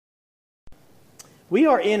We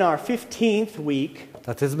are in our 15th week.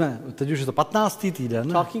 Tak teď už je to 15. týden,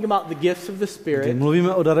 Talking about the gifts of the kdy Spirit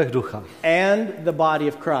mluvíme o darech ducha and the body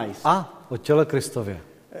of Christ. a o těle Kristově.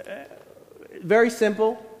 Very simple.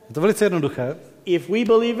 Je to velice jednoduché. If we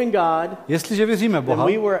believe in God, Jestliže věříme then Boha,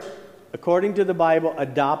 we were, according to the Bible,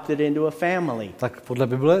 adopted into a family. tak podle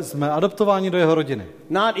Bible jsme adoptováni do jeho rodiny.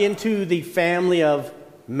 Not into the family of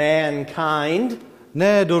mankind.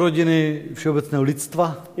 Ne do rodiny všeobecného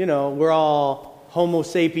lidstva, You know, we're all homo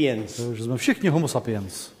sapiens. že jsme všichni homo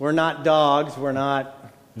sapiens. We're not dogs, we're not...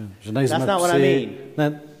 Že nejsme That's not what I psi.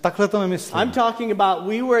 mean. Ne, takhle to nemyslím. I'm talking about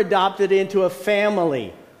we were adopted into a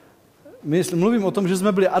family Mluvím o tom, že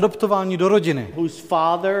jsme byli adoptováni do rodiny, whose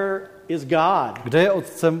father is God, kde je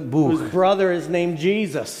otcem Bůh, whose brother is named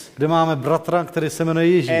Jesus. kde máme bratra, který se jmenuje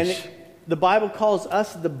And Ježíš. the Bible calls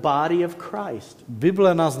us the body of Christ.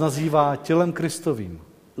 Bible nás nazývá tělem Kristovým.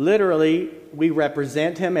 Literally, we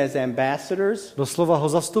represent him as ambassadors. Doslova ho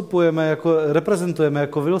reprezentujeme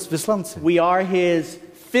jako vyslanci. We are his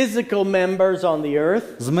physical members on the earth.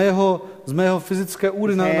 Jsme jeho fyzické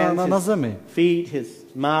údy na zemi. Feet, his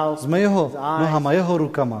mouth, Jsme jeho his eyes. nohama, jeho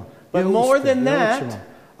rukama, But jeho more ústy, than jeho that, očima.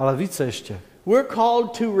 Ale více ještě. We're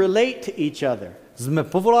called to relate to each other. Jsme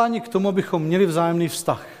povoláni k tomu, abychom měli vzájemný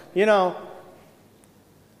vztah. You know,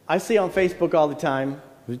 I see on Facebook all the time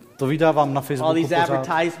To vydávám na all Facebooku these pořád.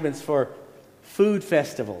 advertisements for food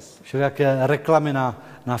festivals. Všelijaké reklamy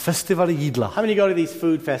na festivaly jídla. How many go to these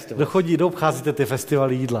food Kdo festivals? chodí, kdo obcházíte ty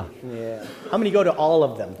festivaly jídla? Yeah. How many go to all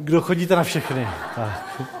of them? Kdo chodíte na všechny?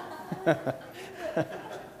 Tak.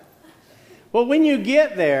 Well, when you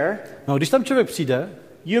get there, No, když tam člověk přijde,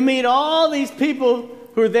 you meet all these people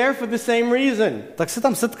who are there for the same reason. tak se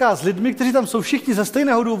tam setká s lidmi, kteří tam jsou všichni ze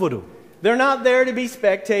stejného důvodu. They're not there to be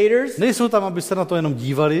spectators. Nejsou tam, aby se na to jenom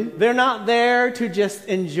dívali. They're not there to just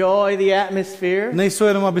enjoy the atmosphere. Nejsou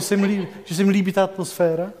jenom, že se jim líbí ta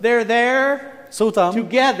atmosféra. They're there Jsou tam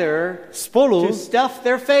together spolu, to stuff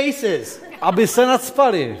their faces aby se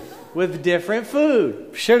nacpali with different food.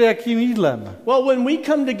 všelijakým jídlem. Well, when we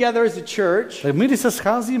come together as a church, Tak my, když se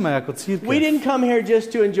scházíme jako we církev, didn't come here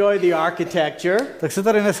just to enjoy the architecture, tak se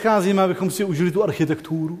tady nescházíme, abychom si užili tu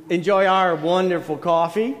architekturu, enjoy our wonderful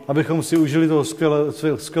coffee. abychom si užili tu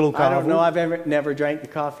skvělou I don't kávu. know, I've never drank the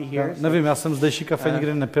coffee here. So Nevím, já jsem zdejší kafe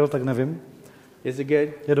nikdy nepil, tak nevím. is it good?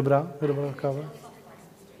 Je dobrá káva?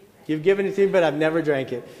 You've given it to me, but I've never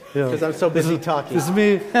drank it Jo. because I'm so busy Ty talking.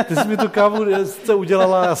 jsi mi tu kávu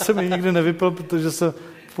udělala, já jsem ji nikdy nevypil, protože se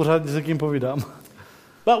pořád s někým povídám.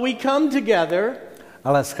 But we come together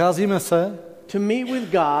Ale scházíme se, to meet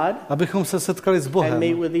with God abychom se setkali s and Bohem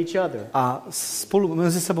meet with each other. a spolu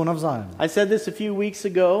mezi sebou navzájem. I said this a few weeks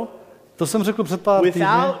ago. To jsem řekl před pár týdny.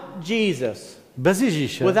 Without Jesus, Bez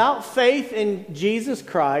Ježíše, without faith in Jesus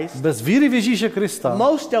Christ, bez víry v Ježíše Krista,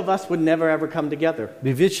 most of us would never ever come together.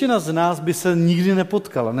 by většina z nás by se nikdy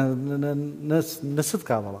nepotkala,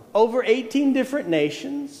 nesetkávala. Over 18 different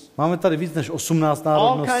nations, Máme tady víc než 18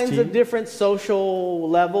 all kinds národností, of different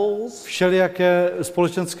social levels, všelijaké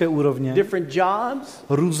společenské úrovně, different jobs,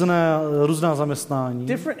 různá zaměstnání,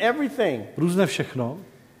 different everything. různé všechno,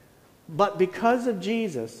 But because of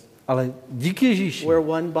Jesus, ale díky Ježíši we're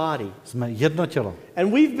one body. jsme jedno tělo.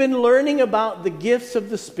 And we've been learning about the gifts of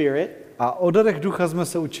the Spirit A o darech ducha jsme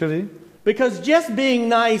se učili, because just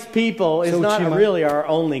being nice people is not učíme. really our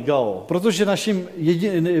only goal. protože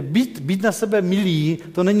být na sebe milí,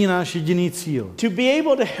 to není náš jediný cíl. To be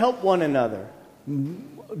able to help one another,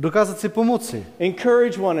 Dokázat si pomoci,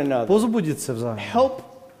 encourage one another, pozbudit se vzájemně, help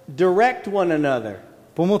direct one another,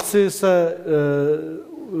 pomoci se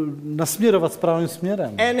nasměrovat správným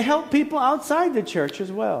směrem and help people outside the church as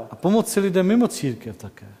well. a pomoci lidem mimo církev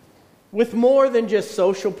také. With more than just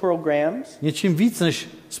social programs, Něčím víc než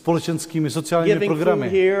společenskými sociálními giving food programy.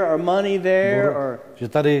 here or money there or Že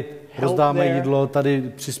tady rozdáme there. jídlo,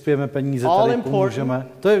 tady přispějeme peníze, All tady important. pomůžeme.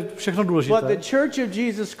 To je všechno but the důležité. Church of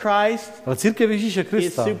Jesus Christ Ale církev Ježíše is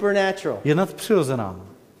Krista supernatural. je nadpřirozená.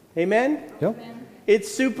 Amen? Jo?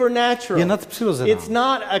 It's supernatural. Je nadpřirozená. It's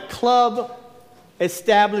not a club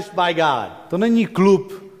established by God. To není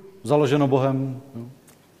klub založeno Bohem.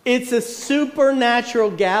 It's a supernatural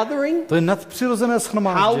gathering. To je nadpřirozené How we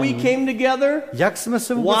shromáždění. came together, Jak jsme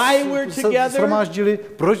se Why we're vůbec together. shromáždili,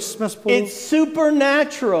 proč jsme spolu. it's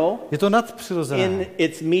supernatural Je to nadpřirozené. in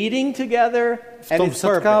its meeting together V and tom its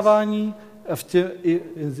purpose. setkávání a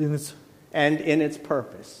And in its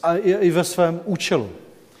purpose. i ve svém účelu.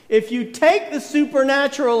 If you take the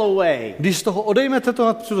supernatural away, Když z toho odejmete to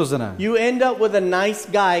nadpřirozené, you end up with a nice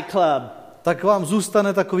guy club. tak vám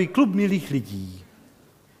zůstane takový klub milých lidí.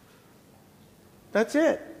 That's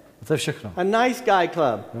it. A to je všechno. A nice guy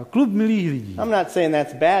club. Jo, klub milých lidí. I'm not saying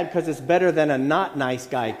that's bad because it's better than a not nice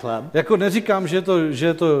guy club. Jako neříkám, že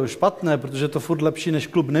je to špatné, protože je to furt lepší než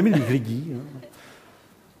klub nemilých lidí. Jo.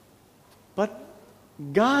 But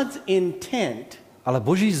God's intent, Ale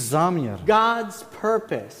Boží záměr, God's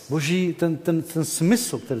purpose, Boží ten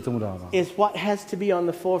smysl, který tomu dává, is what has to be on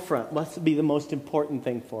the forefront, must be the most important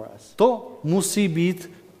thing for us. to musí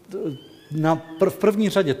být v první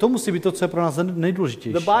řadě. To musí být to, co je pro nás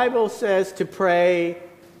nejdůležitější. The Bible says to pray,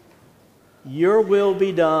 your will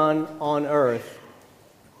be done on earth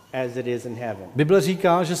as it is in heaven. Bible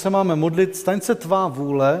říká, že se máme modlit, staň se tvá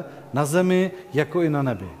vůle na zemi jako i na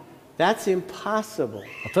nebi. That's impossible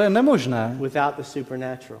A to je nemožné without the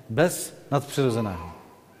supernatural. bez nadpřirozeného.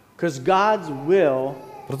 Because God's will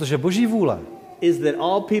Protože Boží vůle is that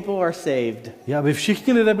all people are saved. je, aby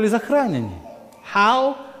všichni lidé byli zachráněni.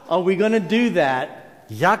 How are we going to do that?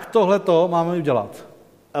 Jak tohleto máme udělat?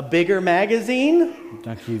 A bigger magazine?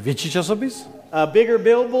 Nějaký větší časopis? A bigger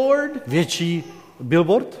billboard? Větší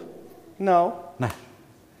billboard? No. Ne.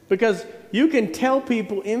 Because you can tell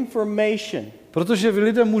people information. Protože vy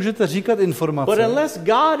lidem můžete říkat But informace, unless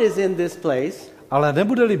God is in this place, ale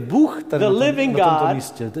nebude-li Bůh tady na tomto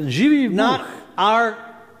místě, ten živý not Bůh, our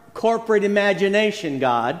corporate imagination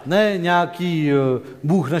God, ne nějaký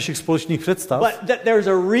Bůh našich společných představ, but that there's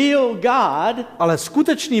a real God ale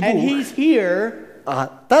skutečný and Bůh He's here a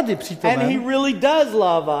tady and He přítomen really does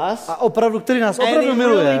love us a opravdu, který nás and He opravdu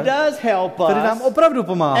really miluje, does help který nám us opravdu and He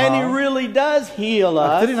pomáhá really does heal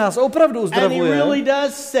a který us nás opravdu and He uzdravuje really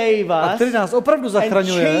does save a který us nás opravdu and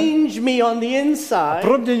zachraňuje, change me on the inside.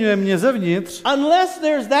 proměňuje mě zevnitř. Unless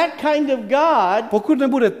there's that kind of God, Pokud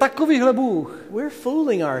nebude takovýhle Bůh, we're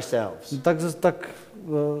fooling ourselves. tak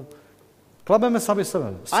klabeme sami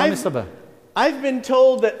sebe. I've been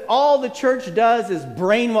told that all the church does is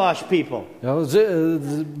brainwash people. Jo,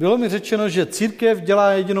 bylo mi řečeno, že církev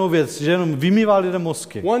dělá jedinou věc, že jenom vymývá lidem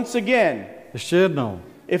mozky. Once again, Ještě jednou.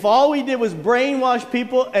 if all we did was brainwash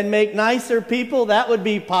people and make nicer people, that would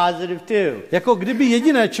be positive too. Jako kdyby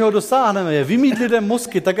jediné, čeho dosáhneme, je vymít lidem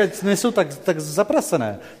mozky, tak ať nejsou tak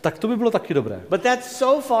zaprasené, tak to by bylo taky dobré. But that's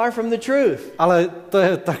so far from the truth. Ale to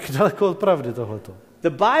je tak daleko od pravdy tohleto. The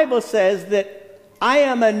Bible says that I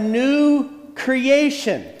am a new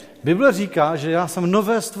creation. Bible říká, že já jsem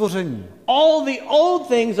nové stvoření. All the old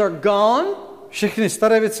things are gone Všechny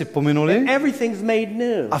staré věci pominuly and everything's made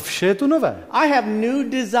new. a vše je tu nové. I have new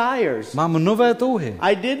desires. Mám nové touhy.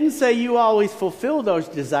 I didn't say you always fulfill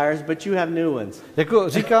those desires, but you have new ones. Jako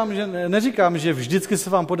neříkám, že vždycky se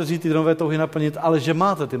vám podaří ty nové touhy naplnit, ale že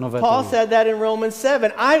máte ty nové Paul touhy. said that in Romans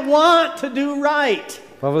 7. I want to do right.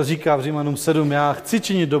 Pavel říká v Římanům 7, já chci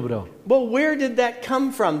činit dobro. But where did that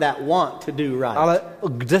come from, that want to do right? Ale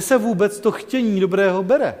kde se vůbec to chtění dobrého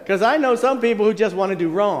bere? Because I know some people who just want to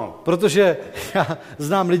do wrong. Protože já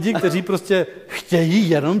znám lidi, kteří prostě chtějí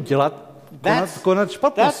jenom konat That's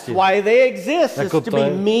špatnosti. why they exist, is Jako to to be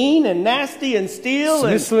je- mean and nasty and steal and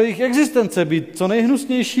Smysl jejich existence, být co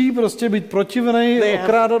nejhnusnější, prostě být protivnej, They have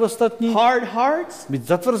okrádat ostatní, hard hearts, být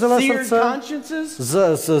zatvrzelé seared srdce,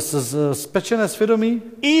 consciences, spečené svědomí,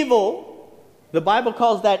 evil. The Bible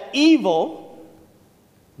calls that evil.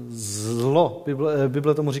 zlo.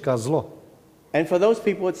 Bible tomu říká zlo. And for those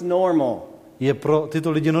people, it's normal. Je pro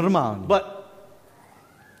tyto lidi normální. But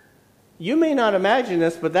you may not imagine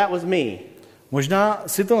this, but that was me. Možná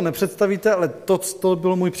si to nepředstavíte, ale to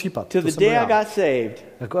byl můj případ. To To the jsem byl day I já. got saved,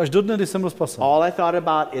 Jako až do dne, kdy jsem byl spasen. all I thought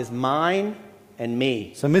about is mine and me.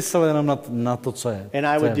 Jsem myslel jenom na to, co je. And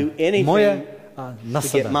I co would je do anything moje a na to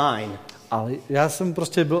sebe. get mine. Ale já jsem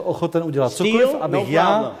prostě byl ochoten udělat Steal, cokoliv, no abych problem.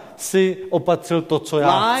 já si opatřil to, co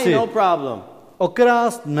já Lie, chci. no problem.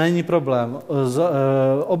 Okrást není problém.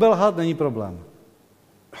 Obelhat není problém.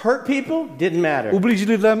 Hurt people didn't matter. Ublížit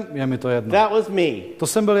lidem, je mi to jedno. That was me. To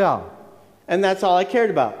jsem byl já. And that's all I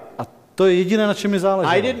cared about. A to je jediné, na čem mi I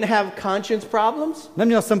záleželo. didn't have conscience problems.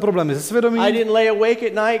 Neměl jsem problémy se svědomím. I didn't lay awake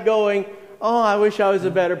at night going, oh, I wish I was a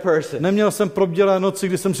better person. Neměl jsem probdělé noci,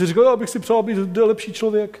 kdy jsem si říkal, já bych si přál být lepší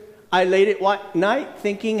člověk. I laid at night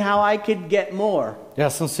thinking how I could get more. Já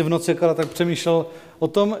jsem si v noci akorát tak přemýšlel o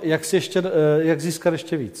tom, jak získat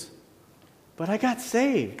ještě víc. But I got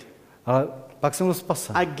saved. Ale pak jsem byl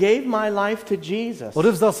spasen. I gave my life to Jesus.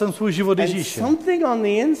 Odevzdal jsem svůj život And Ježíši. something on the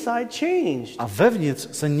inside changed. A vevnitř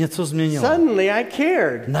se něco změnilo. Suddenly I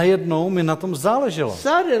cared. Najednou mi na tom záleželo.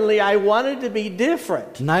 Suddenly I wanted to be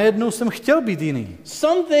different. Najednou jsem chtěl být jiný.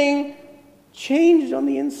 Something changed on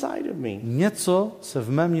the inside of me. Něco se v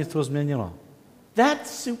mém nitru změnilo.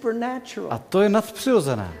 That's supernatural. A to je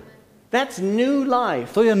nadpřirozené. That's new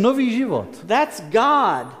life. To je nový život. That's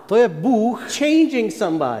God To je Bůh, changing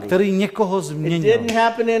somebody. který někoho It změnil. didn't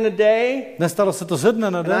happen in a day. Nestalo se to ze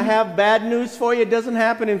dne na And I den. have bad news for you. It doesn't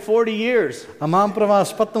happen in 40 years. A mám pro vás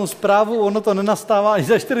špatnou zprávu, ono to nenastává ani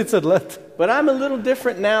za 40 let. But I'm a little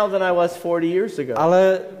different now than I was 40 years ago.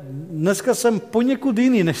 Ale dneska jsem poněkud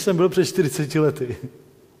jiný, než jsem byl před 40 lety.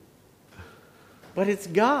 But it's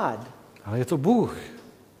God Ale je to Bůh,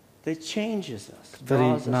 that changes us, který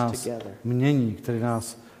draws us nás together. mění, který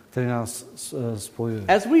nás spojuje.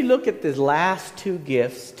 As we look at the last two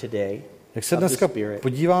gifts today Jak se of the dneska Spirit,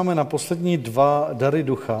 podíváme na poslední dva dary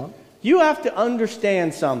ducha, you have to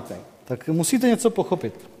understand something. tak musíte něco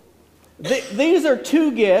pochopit. These are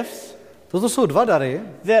two gifts Toto jsou dva dary,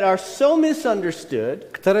 that are so misunderstood,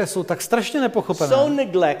 které jsou tak strašně so nepochopené,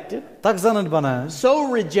 neglected, tak zanedbané,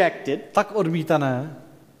 so rejected, tak odmítané,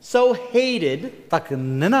 so hated, tak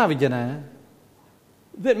nenáviděné,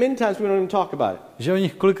 that many times we don't even talk about it. že o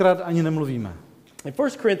nich kolikrát ani nemluvíme. In 1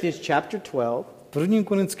 Corinthians chapter 12, 1.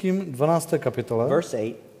 Korinským 12. kapitole, verse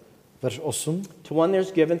 8, verš 8, to one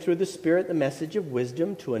there's given through the Spirit the message of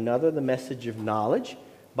wisdom, to another the message of knowledge,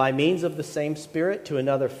 by means of the same Spirit, to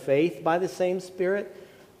another faith by the same Spirit,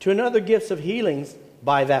 to another gifts of healings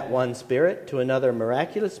by that one Spirit, to another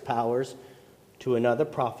miraculous powers, to another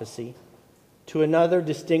prophecy, to another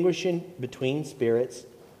distinguishing between spirits,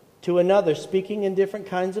 to another speaking in different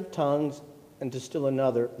kinds of tongues, and to still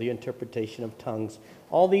another the interpretation of tongues.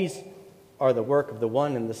 All these are the work of the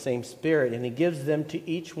one and the same Spirit, and he gives them to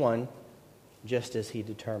each one just as he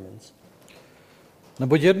determines.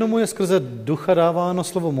 Neboť jednomu je skrze ducha dáváno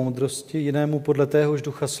slovo moudrosti, jinému podle téhož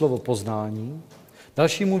ducha slovo poznání,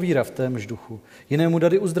 dalšímu víra v témž duchu, jinému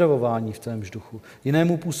dary uzdravování v témž duchu,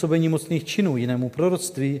 jinému působení mocných činů, jinému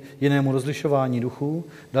proroctví, jinému rozlišování duchů,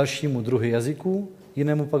 dalšímu druhy jazyků,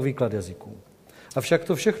 jinému pak výklad jazyků. Avšak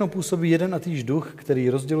to všechno působí jeden a týž duch, který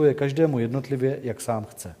rozděluje každému jednotlivě, jak sám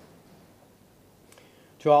chce.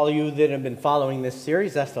 To all of you that have been following this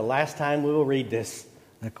series, that's the last time we will read this.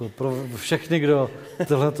 Jako pro všechny, kdo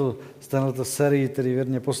tohleto sérii, který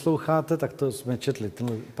věrně posloucháte, tak to jsme četli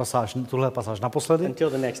tuhle pasáž naposledy. Until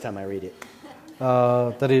the next time I read it.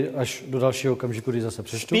 Tedy až do dalšího okamžiku, kdy zase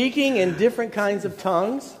přečtu. Speaking in different kinds of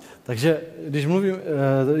tongues. Takže když mluvím,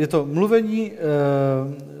 je to mluvení,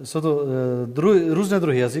 jsou to různé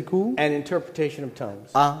druhy jazyků And interpretation of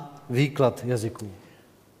tongues. a výklad jazyků.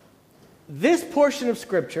 This portion of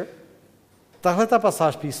Scripture, Tahle ta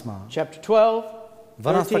pasáž písma, chapter 12,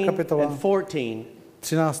 12. 13, kapitola, and 14,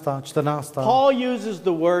 13., 14. Paul uses the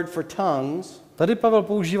word for tongues, Tady Pavel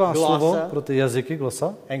používá Glosa. slovo pro ty jazyky,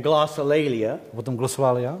 glosa, and glossolalia, potom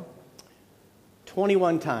glosolalia,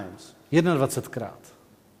 21 times. 21krát.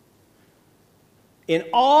 In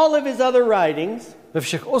all of his other writings, Ve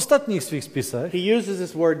všech ostatních svých spisech he uses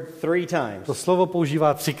this word 3 times, to slovo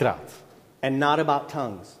používá 3krát. and not about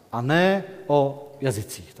tongues. A ne o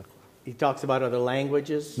jazycích. Takhle. He talks about other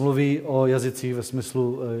languages. Mluví o jazycích ve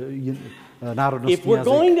smyslu If národnostní we're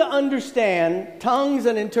jazyk. going to understand tongues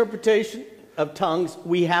and interpretation of tongues,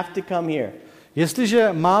 we have to come here. Jestliže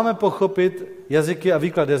máme pochopit jazyky a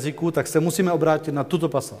výklad jazyků, tak se musíme obrátit na tuto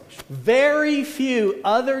pasáž. Very few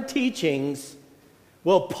other teachings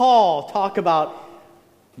will Paul talk about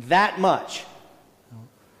that much.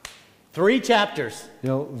 3 chapters.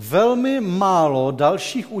 Jo, velmi málo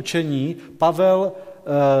dalších učení Pavel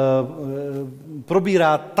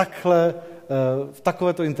probírá takhle, v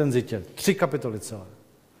takovéto intenzitě. 3 kapitoly celé.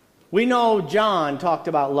 We know John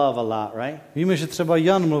talked about love a lot, right? Víme, že třeba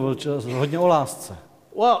Jan mluvil hodně o lásce.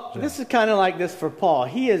 Well, this is kind of like this for Paul.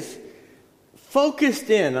 He is focused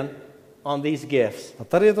in on these gifts. A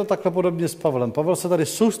tady je to takhle podobně s Pavlem. Pavel se tady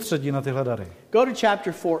soustředí na tyhle dary. Go to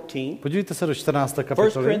chapter 14. Podívejte se do 14. 1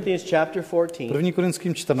 kapitoly. Corinthians chapter 14. 1.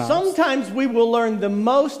 Korinským 14. Sometimes we will learn the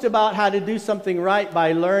most about how to do something right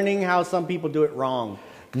by learning how some people do it wrong.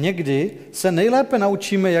 Někdy se nejlépe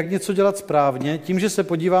naučíme, jak něco dělat správně, tím, že se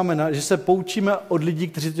podíváme že se poučíme od lidí,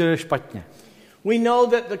 kteří to dělají špatně. We know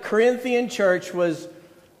that the Corinthian church was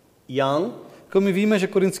young, Jako my víme, že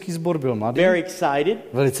korinský sbor byl mladý, very excited,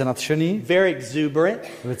 velice nadšený, very exuberant,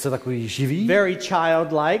 velice takový živý, very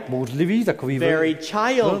childlike, bouřlivý, takový very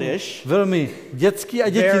childish, velmi dětský a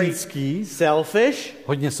very dětinský, selfish,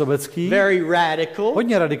 hodně sobecký, very radical,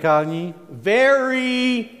 hodně radikální,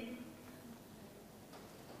 very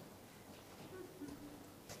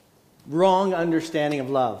wrong understanding of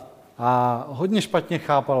love. a hodně špatně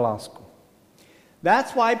chápal lásku.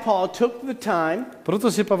 That's why Paul took the time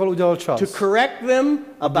Proto si Pavel udělal čas, to correct them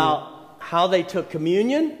about how they took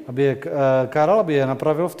communion, aby je káral, aby je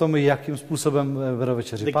napravil v tom, jakým způsobem vedou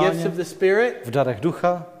večeři the gifts Páně, of the Spirit, v darech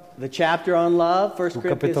ducha, the chapter on love, 1 tu Corinthians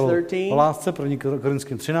kapitolu 13, o lásce, 1.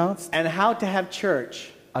 Korinským 13, and how to have church.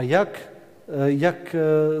 a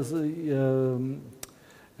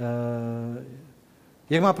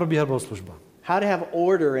jak má probíhat bohoslužba. How to have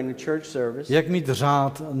order in a church service Jak mít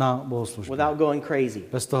řád na bohoslužbě. without going crazy.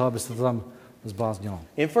 Bez toho, aby se to tam zbláznilo.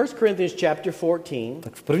 In 1 Corinthians chapter 14,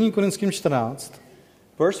 Tak v 1. Korinským 14,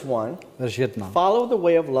 verse 1, verš 1. follow the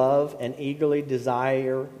way of love and eagerly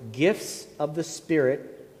desire gifts of the Spirit,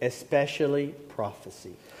 especially prophecy.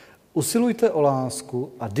 Usilujte o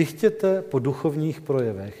lásku a dychtěte po duchovních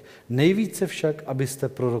projevech, nejvíce však, abyste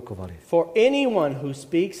prorokovali. For anyone who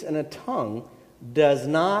speaks in a tongue does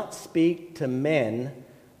not speak to men,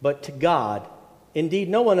 but to God. Indeed,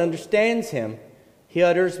 no one understands him.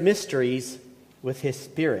 He utters mysteries with his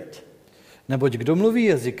spirit. Neboť kdo mluví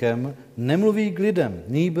jazykem, nemluví k lidem,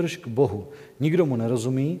 nýbrž k Bohu. Nikdo mu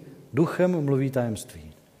nerozumí, duchem mluví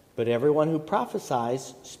tajemství. But everyone who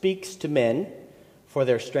prophesies speaks to men for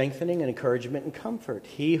their strengthening and encouragement and comfort.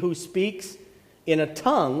 He who speaks in a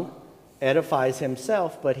tongue edifies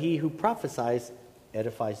himself, but he who prophesies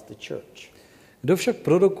edifies the church. Kdo však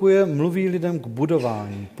prorokuje, mluví lidem k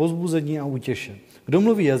budování, povzbuzení a útěše. Kdo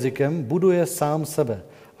mluví jazykem, buduje sám sebe,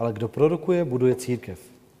 ale kdo prorokuje, buduje církev.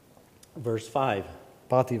 Verse 5.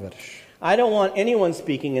 5. verš. I don't want anyone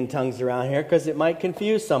speaking in tongues around here because it might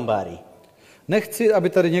confuse somebody. Nechci, aby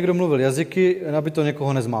tady někdo mluvil jazyky, aby to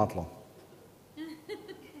někoho nezmátlo.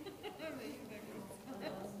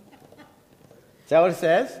 Is that what it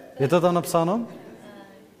says? Je to tam napsáno?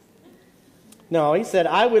 No, he said,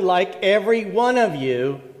 I would like every one of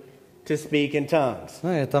you to speak in tongues.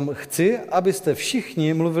 Ne, je tam chci, abyste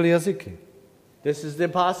všichni mluvili jazyky. This is the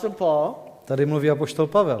Apostle Paul. Tady mluví apoštol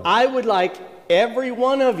Pavel. I would like every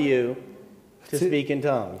one of you to speak in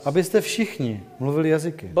tongues. Abyste všichni mluvili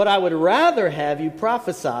jazyky. But I would rather have you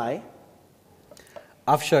prophesy.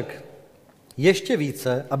 Avšak ještě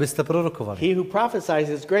více, abyste prorokovali. He who prophesies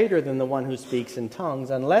is greater than the one who speaks in tongues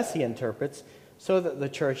unless he interprets, so that the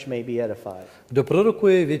church may be edified. Kdo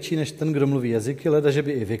prorokuje, je větší než ten, kdo mluví jazyky, leda, že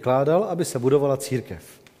by i vykládal, aby se budovala církev.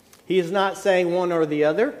 He is not saying one or the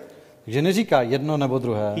other. Takže neříká jedno nebo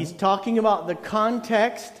druhé. He's talking about the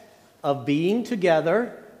context of being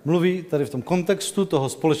together. Mluví tady v tom kontextu toho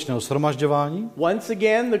společného shromažďování. Once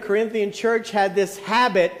again, the Corinthian church had this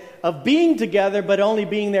habit of being together, but only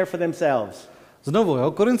being there for themselves. Znovu,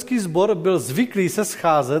 jo, korinský sbor byl zvyklý se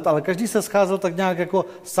scházet, ale každý se scházel tak nějak jako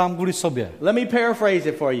sám kvůli sobě. Let me paraphrase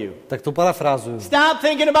it for you. Tak to parafrázuju. Stop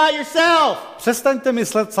thinking about yourself. Přestaňte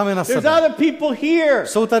myslet sami na There's sebe. other people here.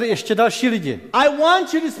 Jsou tady ještě další lidi. I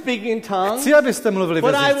want you to speak in tongues, Chci, abyste mluvili v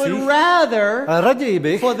but I would jazycích, rather, ale raději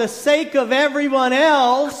bych for the sake of everyone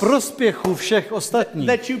else, prospěchu všech ostatních,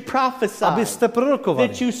 that you prophesy, abyste prorokovali.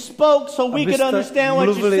 that you spoke so we could Abyste understand what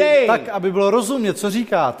you're mluvili saying. tak, aby bylo rozumět, co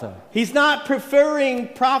říkáte. He's not preferring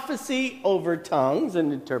prophecy over tongues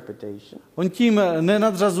and interpretation. On tím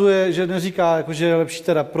nenadřazuje, že neříká, jako, že je lepší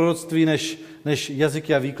teda proroctví než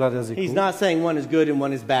jazyky a výklad jazyků. He's not saying one is good and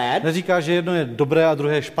one is bad. Neříká, že jedno je dobré a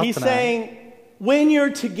druhé je He's špatné. saying when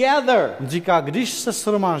you're together, On říká, když se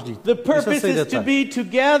shromáždíte, the když se purpose is sejdete, to be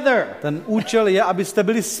together, ten účel je, abyste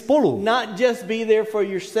byli spolu. not just be there for Ne,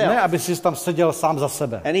 yourself. aby si tam seděl sám za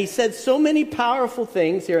sebe. And he said so many powerful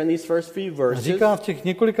things here in these first few verses. Říká v těch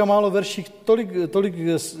několika málo verších tolik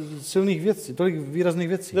silných věcí, tolik výrazných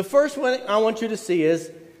věcí. The first one I want you to see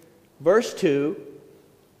is verse 2.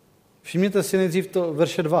 Všimněte si nejdřív to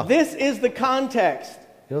verše 2. This is the context.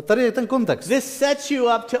 Jo, tady je ten kontext. This sets you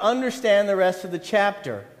up to understand the rest of the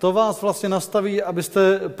chapter. To vás vlastně nastaví,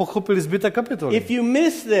 abyste pochopili zbytek kapitoly. If you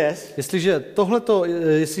miss this, Jestliže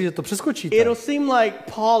to přeskočíte, it'll seem like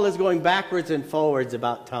Paul is going backwards and forwards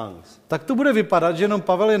about tongues. tak to bude vypadat, že jenom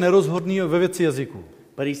Pavel je nerozhodný ve věci jazyku.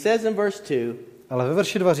 But he says in verse 2, Ale ve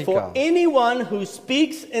verši 2 for říká, anyone who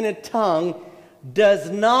speaks in a tongue does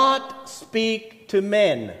not speak to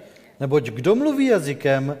men, neboť kdo mluví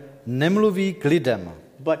jazykem, nemluví k lidem,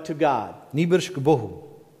 but to God. nýbrž k Bohu.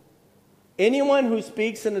 Anyone who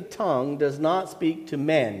speaks in a tongue does not speak to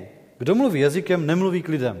men, Kdo mluví jazykem, nemluví k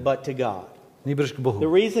lidem, but to God. nýbrž k The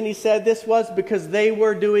Bohu. reason he said this was because they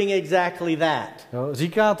were doing exactly that. Jo,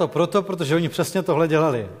 říká to proto, protože oni přesně tohle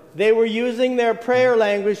dělali. They were using their prayer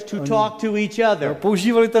language to talk to each other.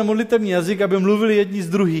 Používali ten modlitevní jazyk, aby mluvili jedni s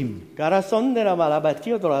druhým.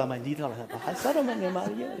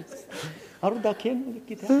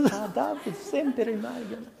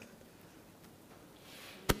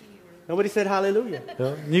 Nobody said hallelujah.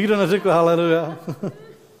 Jo? Nikdo neřekl haleluja.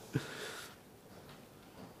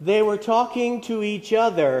 They were talking to each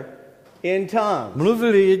other in tongues.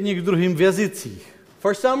 Mluvili jedni k druhým v jazycích.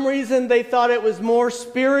 For some reason they thought it was more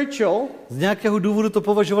spiritual Z nějakého důvodu to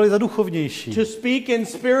považovali za duchovnější. to speak in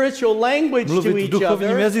spiritual language to Mluvit v each duchovním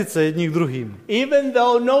other, jazyce jedním k druhým. even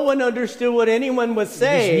though no one understood what anyone was Když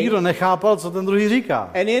saying. nikdo nechápal, co ten druhý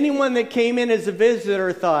říká. And anyone that came in as a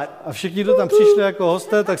visitor thought, A všichni, kdo tam přišli jako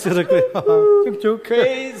hosté, tak si řekli, haha, čuk, čuk.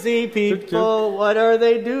 crazy people, what are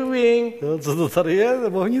they doing? Jo, co to tady je,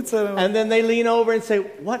 bohnice? No? And then they lean over and say,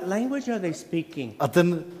 what language are they speaking?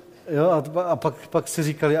 A pak si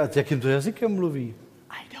říkali, a jakým to jazykem mluví?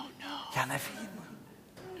 I don't know. Já nevím.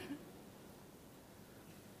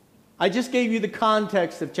 I just gave you the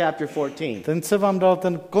context of chapter 14. Ten se vám dal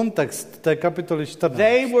ten kontext té kapitoly 14.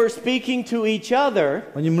 They were speaking to each other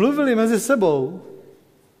Oni mluvili mezi sebou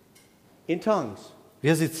in tongues. v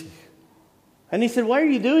jazycích. And he said, why are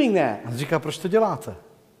you doing that? A on říká, proč to děláte?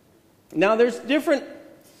 Now there's different,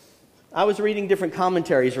 I was reading different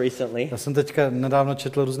commentaries recently. Já jsem teďka nedávno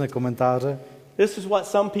četl různé komentáře This is what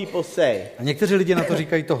some people say. a někteří lidi na to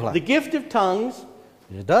říkají tohle. The gift of tongues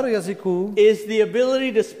Že dar jazyků is the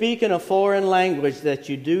ability to speak in a foreign language that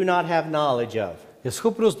you do not have knowledge of. je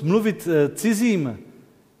schopnost mluvit cizím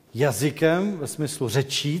jazykem, ve smyslu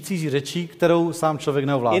řečí, cizí řečí, kterou sám člověk In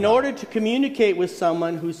neovládá. order to communicate with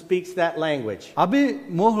someone who speaks that language. Aby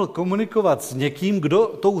mohl komunikovat s někým, kdo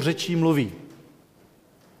tou řečí mluví.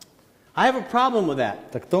 I have a problem with that.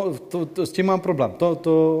 Tak to s tím mám problém.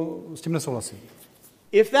 S tím nesouhlasím.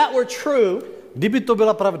 If that were true, Kdyby to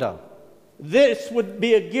byla pravda, this would be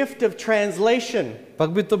a gift of translation,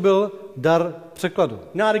 pak by to byl dar překladu,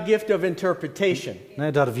 not a gift of interpretation.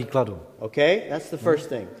 ne dar výkladu. Okay? That's the first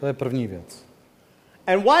thing. To je první věc.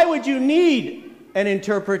 And why would you need an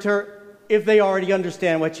interpreter if they already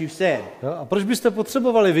understand what you said? Jo? A proč byste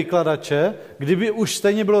potřebovali vykladače, kdyby už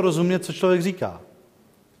stejně bylo rozumět, co člověk říká?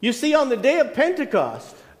 You see, on the day of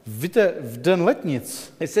Pentecost, Víte, v den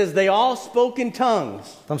letnic, it says they all spoke in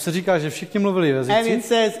tongues. tam se říká, že všichni mluvili v And it jazycích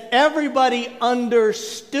says everybody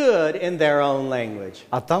understood in their own language.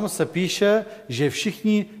 a tam se píše, že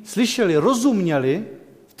všichni slyšeli, rozuměli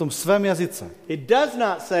v tom svém jazyce. It does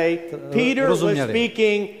not say Peter was rozuměli.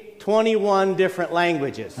 speaking 21 different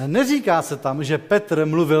languages. A neříká se tam, že Petr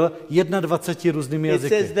mluvil 21 různými It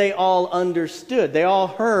says jazyky. they all understood. They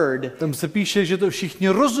all heard Tam se píše, že to všichni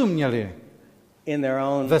rozuměli in their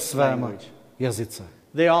own ve svém language. jazyce.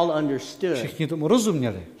 They all understood. Všichni tomu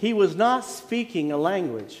rozuměli. He was not speaking a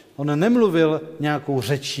language. On nemluvil nějakou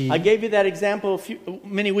řečí. I gave you that example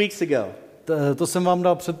many weeks ago To jsem vám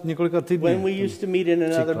dal před několika týdny. when we used to meet in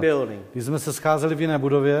another příklad. building. Když jsme se scházeli v jiné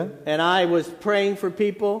budově, And I was praying for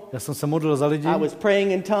people. já jsem se modlil za lidi, I was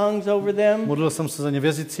praying in tongues over them modlil jsem se za ně v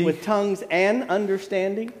jazycích with tongues and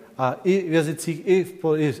understanding. a i v jazycích, i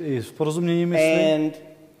v porozumění mysli. And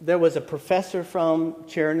there was a professor from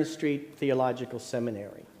Cherna Street Theological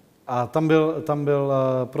Seminary. A tam byl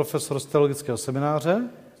profesor z teologického semináře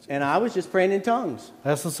And I was just praying in tongues. a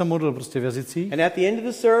já jsem se modlil prostě v jazycích. And at the end of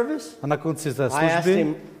the service, A na konci té I asked služby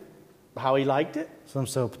him how he liked it. jsem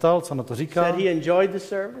se ho ptal, co na to říká. Said he enjoyed the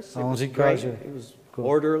service. A It on was říká, great. že It was jako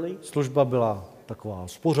orderly. služba byla taková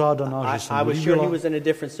spořádaná, že se I mu was sure he líbila. was in a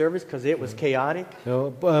different service because it was chaotic.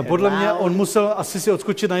 Jo, podle mě on musel asi si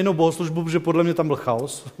odskočit na jinou bohoslužbu, protože podle mě tam byl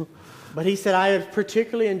chaos. But he said, I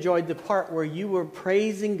particularly enjoyed the part where you were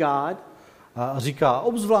praising God A říká,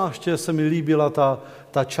 obzvláště se mi líbila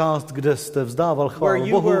ta část, kde jste vzdával where chválu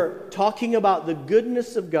you Bohu, were talking about the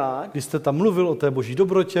goodness of God když jste tam mluvil o té boží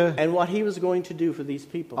dobrotě and what he was going to do for these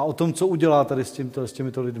people. a o tom, co udělá tady s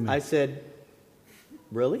těmito lidmi. I said,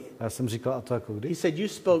 really? A já jsem říkal, a to jako He kdy? said, you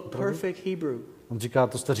spoke perfect Hebrew. On říká,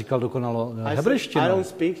 to jste říkal dokonalo I said, I hebrejštinou. don't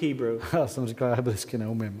speak Hebrew. Já jsem říkal, já hebrejsky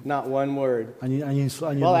neumím. Not one word. Ani Well, jedno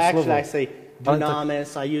slovo. actually, I say Ale tak-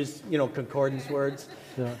 dunamis. I use, concordance words.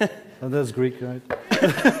 Yeah. And that's Greek, right?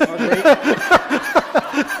 Or Greek.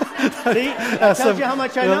 See, I told you how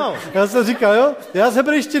much I know. Já jsem říkal, jo, já z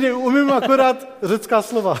hebrejštiny umím akorát řecká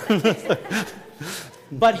slova.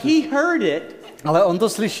 But he heard it. Ale on to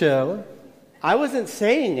slyšel, I wasn't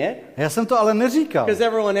saying it já jsem to ale neříkal, because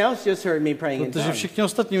everyone else just heard me praying in protože tongues. všichni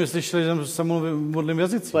ostatní mi slyšeli, že se modlím v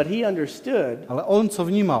jazycích. But he understood Ale on, co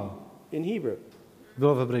vnímal, in Hebrew.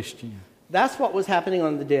 bylo v hebrejštině. That's what was happening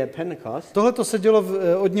on the day of Pentecost. Tohle to se dělo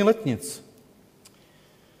od dní letnic.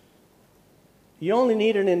 You only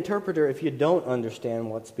need an interpreter if you don't understand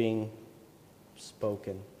what's being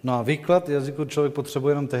spoken. No a výklad jazyku člověk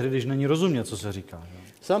potřebuje jenom tehdy, když není rozumět, co se říká. Že?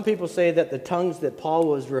 Some people say that the tongues that Paul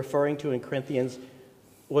was referring to in Corinthians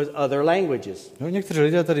was other languages. No, někteří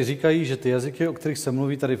lidé tady říkají, že ty jazyky, o kterých se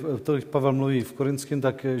mluví, tady o kterých Pavel mluví v Korinském,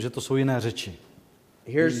 tak že to jsou jiné řeči.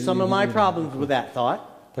 Here's some of my problems with that thought.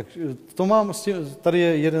 Tak to mám, tady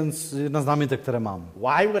je jedna z námitek, které mám.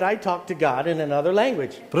 Why would I talk to God in another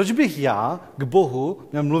language? Proč bych já k Bohu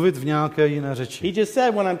měl mluvit v nějaké jiné řeči? He just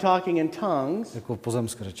said when I'm talking in tongues. Jako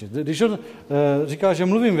pozemské řeči. Když on říká, že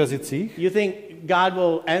mluvím v jazycích, You think God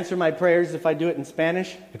will answer my prayers if I do it in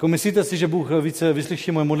Spanish? jako myslíte si, že Bůh více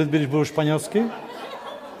vyslyší moje modlitby, když budu španělsky?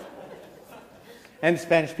 And the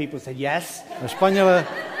Spanish people said yes. A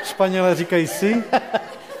Španělé říkají si.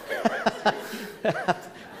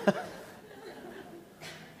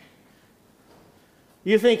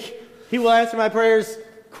 You think he will answer my prayers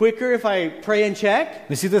quicker if I pray in Czech?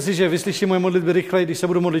 Myslíte si, že vyslyší moje modlitby rychleji, když se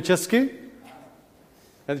budu modlit česky?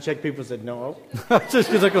 And the Czech people said no. A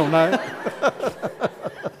Češi řeknou ne.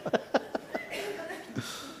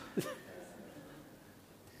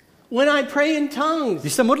 When I pray in tongues,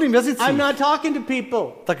 Když se modlím v jazycích, I'm not talking to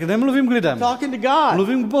people. tak nemluvím k lidem. I'm talking to God.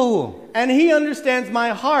 Mluvím k Bohu. And he understands my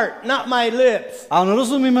heart, not my lips. A on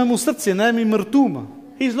rozumí mému srdci, ne mým rtům.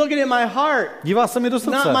 He's looking at my heart, Dívá se mi do not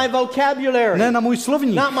srdce. my vocabulary, Ne na můj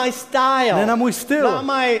slovník. not my style, Ne na můj styl. not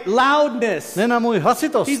my loudness. Ne na můj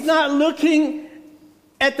hlasitost. He's not looking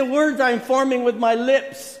at the words I'm forming with my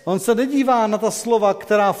lips. On se nedívá na ta slova,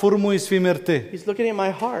 která formují svými rty, He's looking at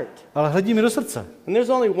my heart. ale hledí mi do srdce. And there's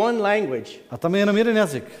only one language A tam je jenom jeden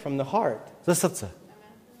jazyk. from the heart. Ze srdce.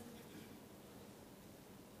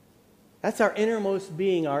 That's our innermost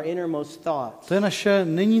being, our innermost thoughts. To je naše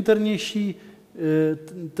nejniternější,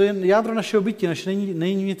 to je jádro našeho bytí, naše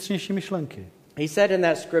nejvnitřnější myšlenky. He said in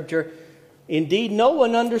that scripture, indeed no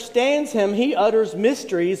one understands him, he utters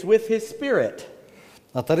mysteries with his spirit.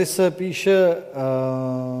 A tady se píše,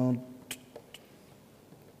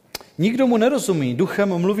 nikdo mu nerozumí,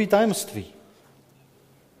 duchem mluví tajemství.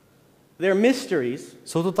 They're mysteries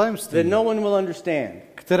Jsou to that tajemství, no one will understand.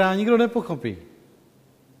 která nikdo nepochopí.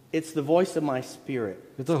 It's the voice of my spirit.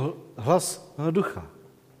 Je to hlas mého ducha.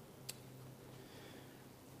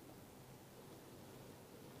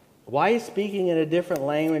 Why is speaking in a different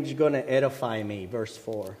language going to edify me? Verse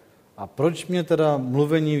 4. A proč mě teda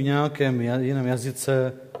mluvení v nějakém jiném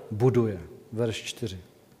jazyce buduje? Verš 4.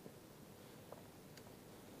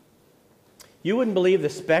 You wouldn't believe the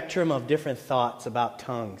spectrum of different thoughts about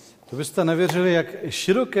tongues. To byste nevěřili, jak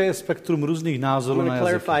široké je spektrum různých I'm názorů going na to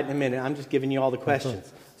jazyk. clarify it in a minute. I'm just giving you all the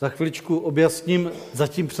questions. Za chviličku objasním,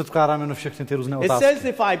 zatím předkládám jenom všechny ty různé It otázky. says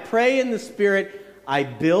if I pray in the Spirit, I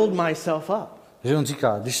build myself up. Že on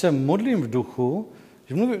říká, když se modlím v duchu,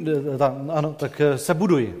 že mluvím, ano, tak se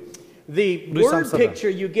buduji. The Buduj sám word sebe.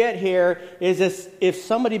 picture you get here is as if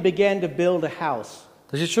somebody began to build a house.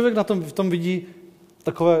 Takže člověk v tom vidí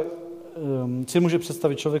takové, si může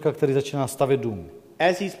představit člověka, který začíná stavět dům.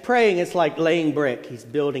 As he's praying, it's like laying brick. He's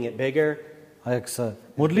building it bigger. A jak se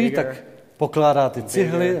modlí, Bigger, tak pokládá ty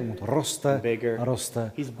cihly, bigger, mu to roste bigger. a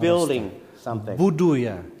roste. He's a building roste. something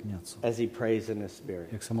Buduje něco, as he prays in the Spirit.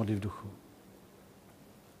 jak se modlí v duchu.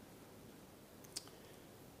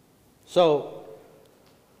 So,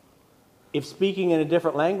 if speaking in a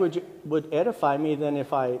different language would edify me than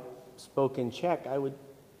if I spoke in Czech, I would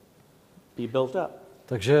be built up.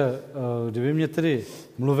 Takže kdyby mě tedy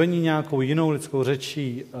mluvení nějakou jinou lidskou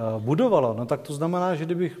řečí budovalo, no tak to znamená, že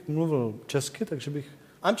kdybych mluvil česky, takže bych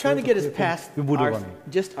I'm trying to get us past vybudovaný.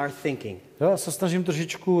 just our thinking. Já se snažím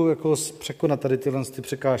trošičku jako překonat tady tyhle ty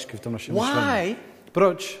překážky v tom našem myšlení. Why?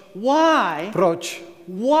 Proč? Why? Proč?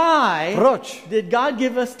 Why Proč? did God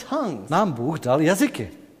give us tongues? Nám Bůh dal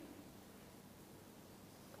jazyky.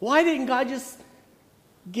 Why didn't God just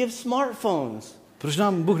give smartphones Proč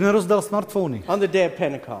nám Bůh nerozdal smartfony? on the day of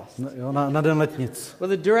Pentecost Na den letnic.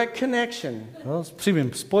 with a direct connection Jo, s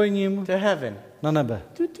přímým spojením to heaven? na nebe.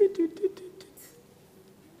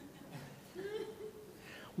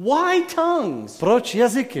 Why tongues? Proč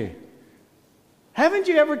jazyky? Haven't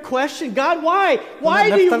you ever questioned God? Why? Why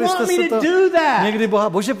do you Neptali want jste me se to to do that? někdy Boha,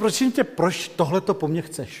 Bože, proč tohleto po mně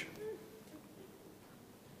chceš?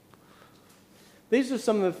 These are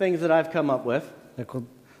some of the things that I've come up with. Jako,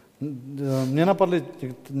 mě napadly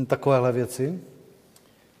takovéhle věci.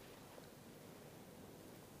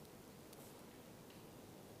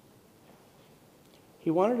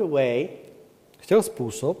 He wanted a way Chtěl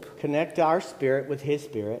způsob connect our spirit with his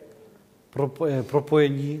spirit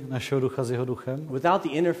propojení našeho ducha s jeho duchem, without the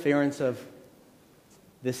interference of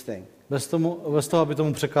this thing. bez toho, aby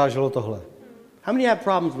tomu překáželo tohle. How many have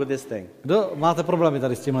problems with this thing? Kdo máte problémy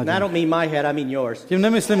tady s tímhle? And I don't mean my head, I mean yours. Tím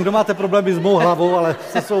nemyslím, kdo máte problémy s mou hlavou, ale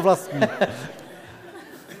se svou vlastní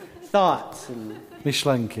Thoughts. And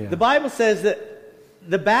myšlenky. the Bible says that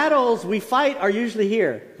the battles we fight are usually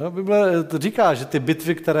here. No, Bible to říká, že ty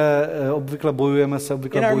bitvy, které obvykle bojujeme, se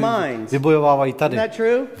obvykle In our minds. vybojovávají tady, Isn't that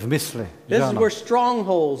true? v mysli. This že is ano. where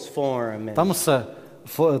strongholds form. And Tam se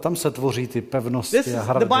tam se tvoří ty pevnosti a the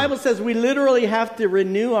hrady. Bible says we literally have to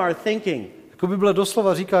renew our thinking. Jako Bible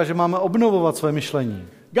doslova říká, že máme obnovovat své myšlení.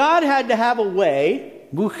 God had to have a way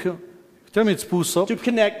Bůh chtěl mít způsob, to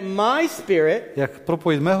connect my spirit jak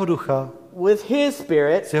propojit mého ducha with his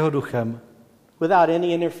spirit s jeho duchem without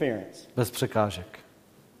any interference. bez překážek.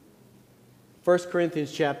 1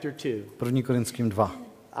 Corinthians chapter 2. 1. Korinským 2.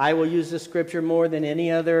 I will use this scripture more than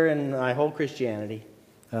any other in my whole Christianity.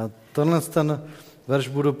 Já ten verš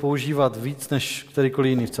budu používat víc než kterýkoliv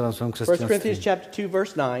jiný v celém svém 1 Corinthians křesťanství. chapter 2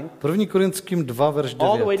 verse 9. 1. Korinským 2, verš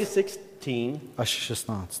All the way 9 to 16. až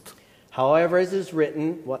 16. However, as is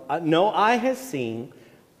written, what no eye has seen,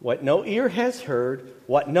 what no ear has heard,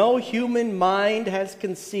 what no human mind has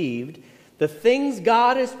conceived, the things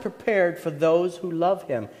God has prepared for those who love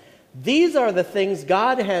him. These are the things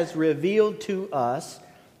God has revealed to us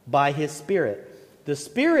by his Spirit. The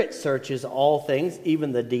Spirit searches all things,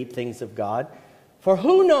 even the deep things of God. For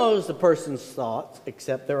who knows the person's thoughts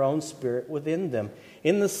except their own spirit within them?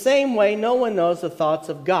 In the same way, no one knows the thoughts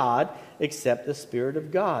of God except the Spirit of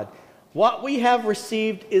God. What we have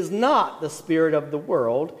received is not the spirit of the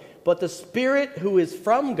world, but the Spirit who is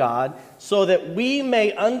from God, so that we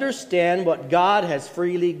may understand what God has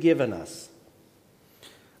freely given us.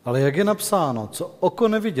 Ale jak je napsáno, co oko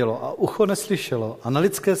nevidělo a ucho neslyšelo a na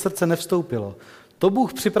lidské srdce nevstoupilo, to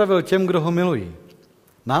Bůh připravil těm, kdo ho milují.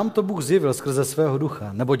 Nám to Bůh zjevil skrze svého ducha,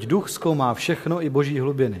 neboť duch zkoumá všechno i boží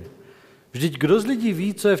hlubiny. Vždyť kdo z lidí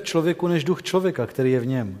ví, co je v člověku, než duch člověka, který je v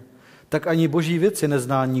něm? Tak ani boží věci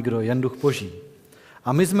nezná nikdo, jen duch boží.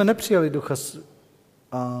 A my jsme nepřijali ducha...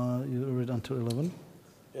 you read until 11?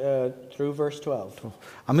 Through verse 12.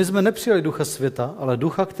 A my jsme nepřijali ducha světa, ale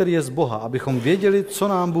ducha, který je z Boha, abychom věděli, co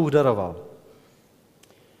nám Bůh daroval.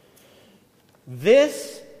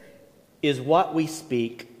 This is what we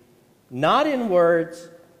speak, not in words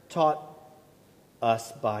taught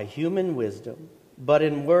us by human wisdom, but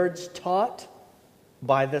in words taught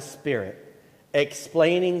by the Spirit,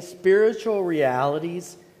 explaining spiritual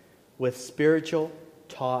realities with spiritual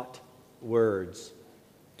taught words.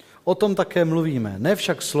 O tom také mluvíme, ne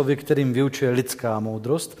však slovy, kterým vyučuje lidská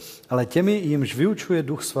moudrost, ale těmi, jimž vyučuje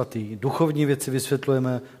Duch Svatý. Duchovní věci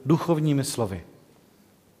vysvětlujeme duchovními slovy.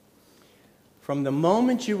 From the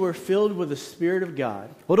moment you were filled with the Spirit of God,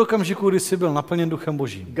 Od okamžiku, kdy jsi byl naplněn Duchem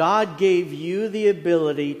Božím, God gave you the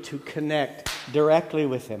ability to connect directly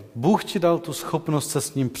with him. Bůh ti dal tu schopnost se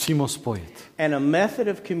s ním přímo spojit. And a method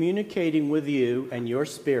of communicating with you and your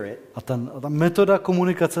spirit A ta metoda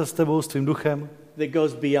komunikace s tebou, s tvým duchem, that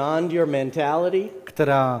goes beyond your mentality,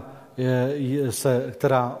 která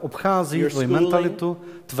obchází Your tvoji schooling. mentalitu,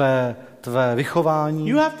 tvé vychování.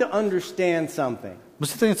 you have to understand something.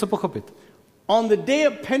 Musíte něco pochopit. On the day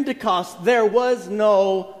of Pentecost, there was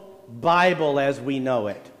no Bible as we know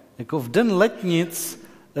it. Jako v den letnic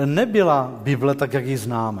nebyla Bible tak, jak ji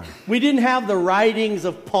známe. We didn't have the writings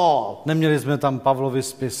of Paul. Neměli jsme tam Pavlovy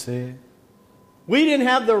spisy, We didn't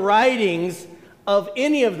have the writings of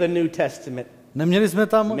any of the New Testament neměli jsme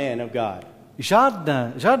tam men of God.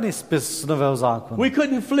 žádný spis z Nového zákona. We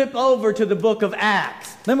couldn't flip over to the book of Acts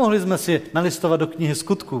Nemohli jsme si nalistovat do knihy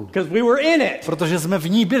Skutků, because we were in it. protože jsme v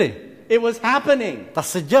ní byli. It was happening. Ta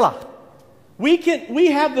se děla.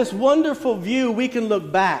 We have this wonderful view. We can look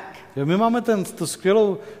back. Jo, my máme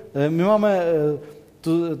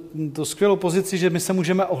tu skvělou pozici, že my se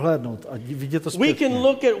můžeme ohlédnout a vidět to We zpětně. can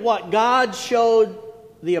look at what God showed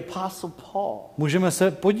the Apostle Paul. Můžeme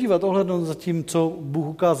se podívat, ohlédnout za tím, co Bůh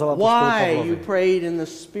ukázal apoštolu Why you Pavlovi. prayed in the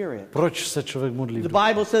Spirit. Proč se člověk modlí? The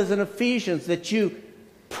Bible says in Ephesians that you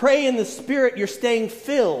pray in the Spirit, you're staying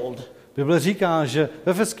filled. Bible říká, že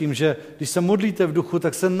ve Efeským, že když se modlíte v duchu,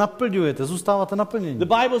 tak se naplňujete, zůstáváte naplnění. The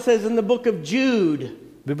Bible says in the book of Jude,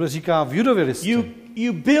 Bible říká v Judově listě,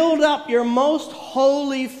 you build up your most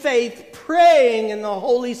holy faith praying in the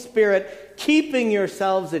Holy Spirit, keeping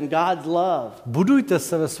yourselves in God's love. budujte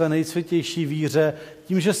se ve své nejsvětější víře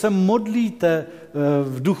tím, že se modlíte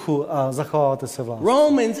v duchu a zachováváte se v lásce.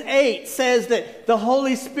 Romans 8 says that the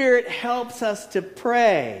Holy Spirit helps us to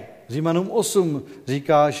pray. Římanům 8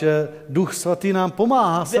 říká, že Duch Svatý nám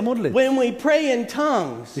pomáhá se modlit. When we pray in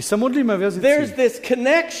tongues, Když se modlíme v there's jazycích, this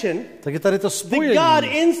connection tak je tady to that spojení. God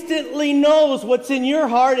instantly knows what's in your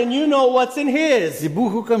heart and you know what's in his. Kdy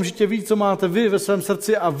Bůh okamžitě ví, co máte vy ve svém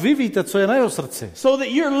srdci a vy víte, co je na jeho srdci. So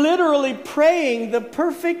that you're literally praying the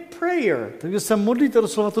perfect prayer, Takže se modlíte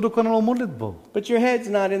doslova tu dokonalou modlitbou. but your head's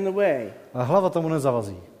not in the way. A hlava tomu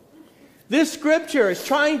nezavazí. This scripture is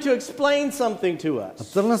trying to explain something to A us.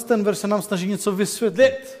 tenhle ten verš se nám snaží něco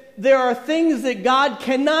vysvětlit. That there are things that God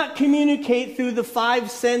cannot communicate through the five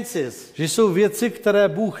senses. Že jsou věci, které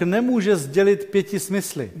Bůh nemůže sdělit 5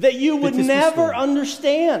 smysly. That you would never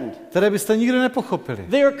understand. Které byste nikdy nepochopili.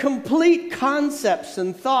 They are complete concepts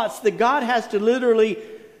and thoughts that God has to literally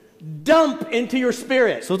dump into your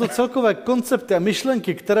spirit. Jsou to celkové koncepty a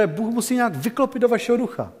myšlenky, které Bůh musí nějak vyklopit do vašeho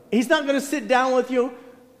ducha. He's not going to sit down with you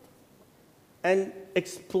and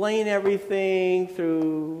explain everything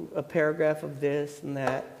through a paragraph of this and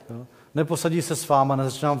that. Jo. Neposadí se s váma,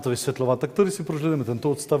 nezačne vám to vysvětlovat. Tak tady si prožijeme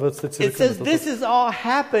tento odstavec, teď si It says this is all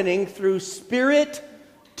happening through spirit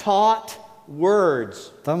taught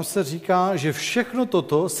words. Tam se říká, že všechno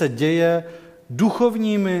toto se děje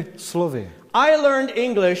duchovními slovy. I learned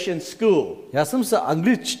English in school. Já jsem se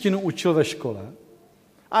angličtinu učil ve škole.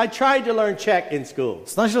 I tried to learn Czech in school.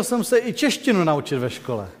 Snažil jsem se i češtinu naučit ve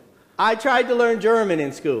škole. I tried to learn German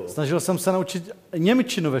in school. Snažil jsem se naučit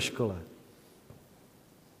němčinu ve škole.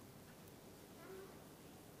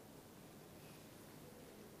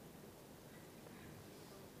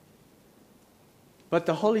 But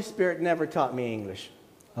the Holy Spirit never taught me English.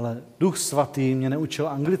 Ale Duch Svatý mě neučil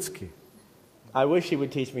anglicky. I wish he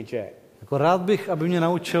would teach me Czech. Jako rád bych, aby mě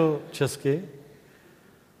naučil česky,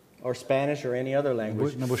 or Spanish or any other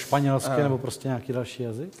language. nebo španělsky, nebo prostě nějaký další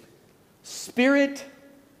jazyk. Spirit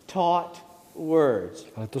taught words.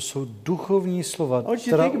 Ale to jsou duchovní slova, that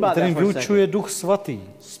kterým for a vyučuje Duch Svatý.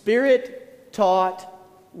 Spirit taught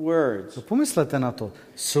words. To pomyslete na to.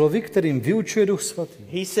 Slovy, kterým vyučuje Duch Svatý.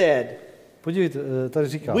 He said, podívejte, tady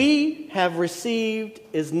říká. We have received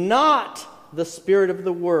is not the spirit of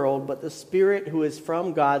the world, but the Spirit who is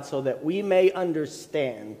from God, so that we may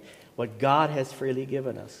understand what God has freely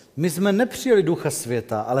given us. My jsme nepřijali ducha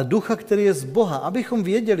světa, ale ducha, který je z Boha, abychom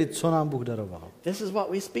věděli, co nám Bůh daroval. This is what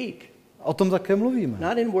we speak. O tom také mluvíme.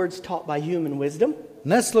 Not in words taught by human wisdom,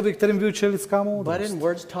 Ne slovy, kterým vyučuje lidská moudrost, but in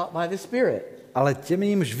words taught by the Spirit. ale těmi,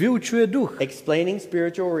 jimž vyučuje duch. Explaining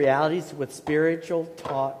spiritual realities with spiritual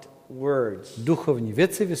taught words. Duchovní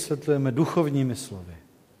věci vysvětlujeme duchovními slovy.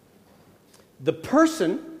 The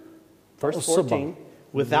person, verse 14,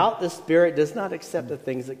 without the Spirit does not accept the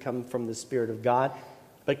things that come from the Spirit of God,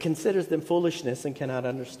 but considers them foolishness and cannot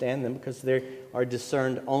understand them because they are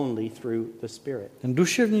discerned only through the Spirit. Ten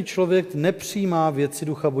duševní člověk nepřijímá věci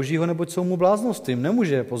Ducha Božího, neboť jsou mu bláznostvím.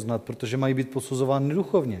 Nemůže je poznat, protože mají být posuzovány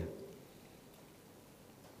duchovně.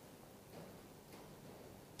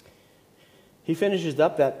 He finishes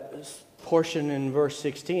up that portion in verse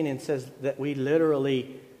 16 and says that we literally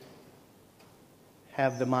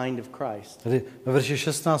have the mind of Christ. Tady ve verši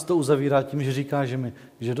 16 to uzavírá tím, že říká,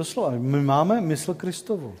 že doslova my máme mysl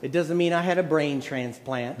Kristovu. It doesn't mean I had a brain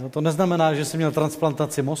transplant. No, to neznamená, že jsem měl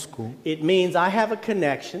transplantaci mozku. It means I have a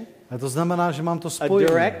connection. A to znamená, že mám to A spojení.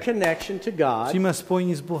 direct connection to God Přímé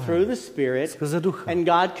spojení s Bohem. through the Spirit, Skrze ducha. and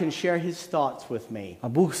God can share his thoughts with me. A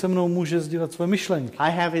Bůh se mnou může sdílet své myšlenky.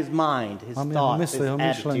 I have his mind, his Mám jeho thoughts, mysl, his jeho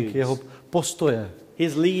myšlenky, jeho attitudes, postoje,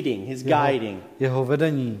 his leading, his guiding jeho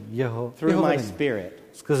vedení, jeho through my vedení. spirit.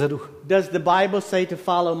 Skrze ducha. Does the Bible say to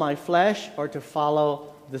follow my flesh or to follow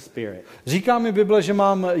the Spirit? Říká mi Bible, že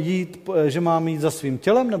mám jít za svým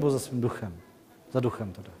tělem nebo za svým duchem? Za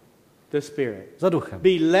duchem teda. The Spirit. Za duchem. Be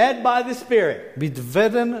led by the Spirit. Být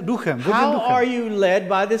veden duchem. How are you led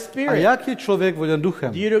by the A Spirit? jak je člověk veden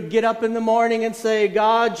duchem? Do you get up in the morning and say,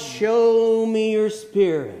 God, show me your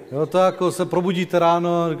Spirit? Jo, to jako se probudíte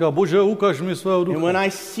ráno a říká, Bože, ukaž mi svého And ducha. when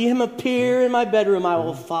I see him appear in my bedroom, I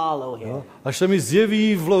will follow him. Jo, až se mi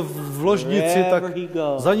zjeví v ložnici, tak Wherever he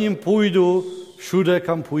goes. za ním půjdu všude,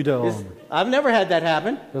 kam půjde on. I've never had that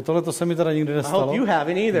happen. Tohle to se mi teda nikdy I hope nestalo. you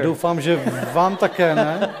haven't either. Doufám, že vám také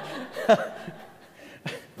ne.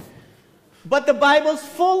 But the Bible's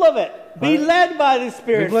full of it. Be led by the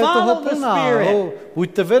Spirit. Bible je toho Follow the plná. Spirit. Jo,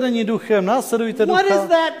 buďte vedeni duchem, následujte What does ducha.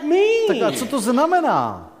 that Tak a mean? co to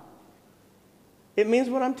znamená? It means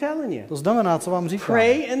what I'm telling you. To znamená, co vám říkám.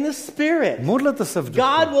 Pray in the Spirit. Modlete se v duchu.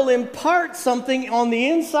 God will impart something on the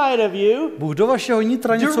inside of you. Bůh do vašeho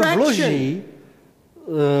nitra něco Direction. vloží,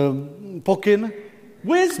 pokyn,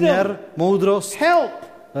 Wisdom. směr, moudrost, Help.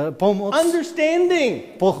 pomoc, Understanding.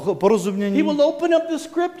 He porozumění. will open up the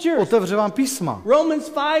Scriptures. Otevře vám písma. Romans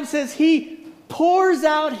 5 says he pours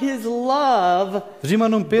out his love V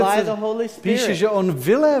Římanům 5 by se the Holy píše, Spirit. že on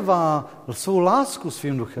vylévá svou lásku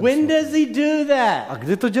svým duchem. When does he do A that?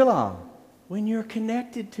 kdy to dělá? When you're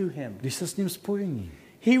connected to him. Když se s ním spojení.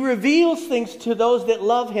 He reveals things to those that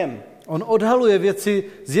love him. On odhaluje věci,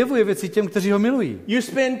 zjevuje věci těm, kteří ho milují. You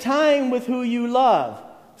spend time with who you love.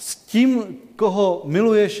 s tím, koho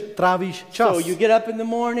miluješ, trávíš čas. So you get up in the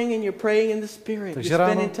morning and you're praying in the Spirit. Takže You're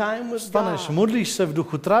ráno spending time with vstaneš, God. modlíš se v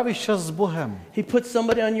duchu, trávíš čas s Bohem. He puts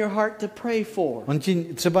somebody on your heart to pray for. On ti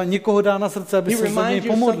třeba někoho dá na srdce, aby He se za něj reminds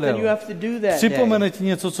you of something you pomodlil. have to do that day. Připomene ti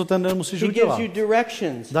něco, co ten den musíš He gives udělat. you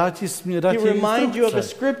directions. Dá ti He reminds you of a instrukce.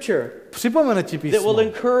 scripture Připomene ti that will písmo,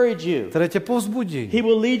 encourage you. které tě povzbudí. He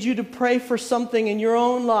will lead you to pray for something in your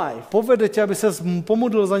own life. Povede tě, aby ses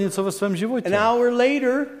pomodlil za něco ve svém životě. An hour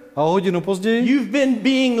later, A o hodinu později you've been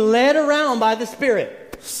being led around by the Spirit.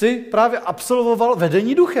 jsi právě absolvoval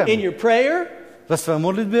vedení duchem. In your prayer, Ve své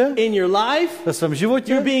modlitbě, in your life, ve svém you're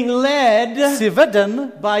životě being led jsi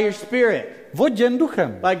veden, by your Spirit, voděn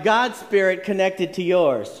duchem. by God's Spirit connected to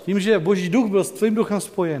yours. Tím, že Boží duch byl s tvým duchem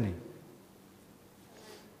spojený.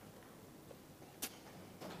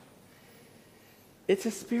 It's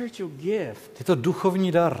a spiritual gift Je to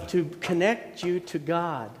duchovní dar, to connect you to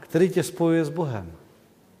God. který tě spojuje s Bohem.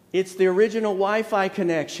 It's the original Wi-Fi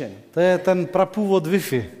connection. To je ten prapůvod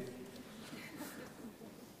Wi-Fi.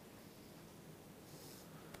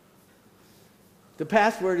 The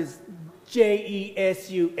password is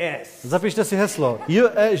JESUS. Zapište si heslo.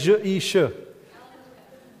 J-E-Ž-I-Š.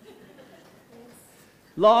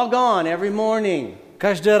 Log on every morning.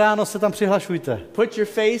 Každé ráno se tam přihlašujte. Put your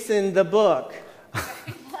face in the book.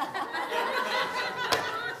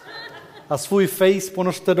 A svůj face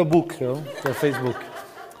ponožte do book, jo? To je Facebook.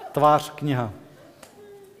 Tvář kniha.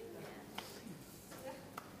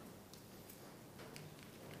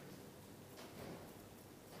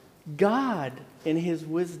 God, in his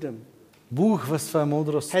wisdom, Bůh ve své has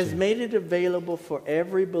moudrosti made it available for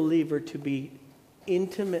every believer to be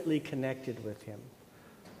intimately connected with him.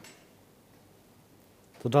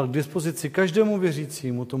 to dal k dispozici každému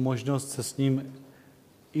věřícímu tu možnost se s ním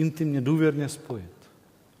intimně, důvěrně spojit.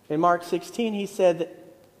 In Mark 16, he said, that,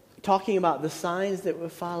 talking about the signs that will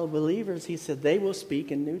follow believers, he said, they will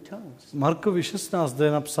speak in new tongues. Markovi 16, kde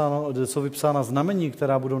je napsáno, kde jsou vypsána znamení,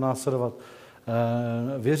 která budou následovat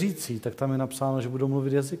věřící, tak tam je napsáno, že budou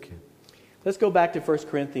mluvit jazyky. Let's go back to 1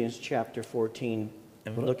 Corinthians chapter 14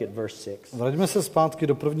 and look at verse 6. Vraťme se zpátky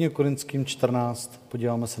do 1. Korinským 14,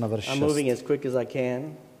 podíváme se na verš 6. I'm moving as quick as I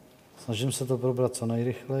can. Snažím se to probrat co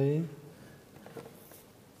nejrychleji.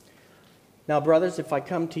 Now, brothers, if I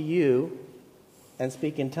come to you and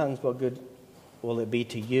speak in tongues, what good will it be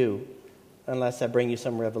to you unless I bring you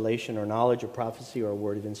some revelation or knowledge or prophecy or a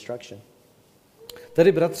word of instruction?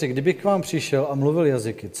 Tedy, bratři, kdybych k vám přišel a mluvil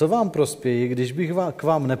jazyky, co vám prospěje, když bych k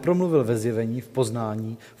vám nepromluvil ve zjevení, v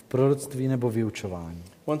poznání, v proroctví nebo vyučování?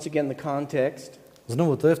 Once again, the context,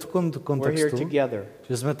 Znovu, to je v we're here kontextu, together.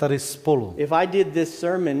 že jsme tady spolu. If I did this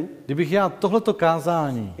sermon Kdybych já tohleto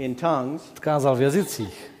kázání in tongues, kázal v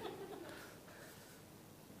jazycích,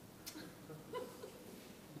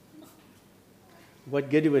 what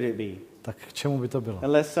good would it be? tak k čemu by to bylo?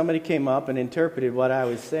 Unless somebody came up and interpreted what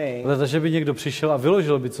I was saying, Ale že by někdo přišel a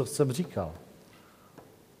vyložil by, co jsem říkal,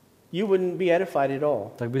 you wouldn't be edified at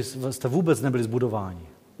all. tak byste vůbec nebyli zbudováni.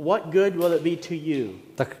 What good will it be to you?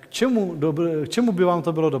 Tak k čemu by vám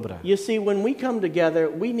to bylo dobré? You see, when we come together,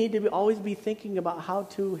 we need to always be thinking about how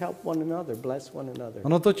to help one another, bless one another.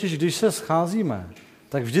 Ono totiž, když se scházíme,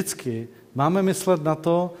 tak vždycky máme myslet na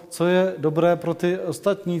to, co je dobré pro ty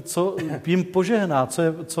ostatní, co jim požehná,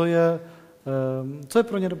 co je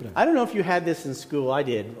pro ně dobré. I don't know if you had this in school. I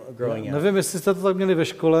did growing up. Nevím, jestli jste to tak měli ve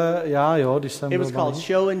škole, já jo, když jsem It byl was called malý.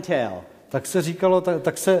 show and tell. Tak se říkalo,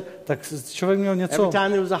 tak člověk měl Every něco, time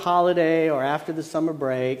there was a holiday or after the summer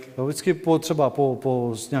break, vždycky třeba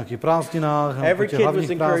po nějakých prázdninách, nebo po every těch kid was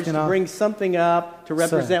hlavních encouraged to prázdninách, bring something up to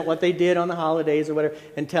represent what they did on the holidays or whatever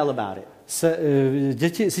and tell about it.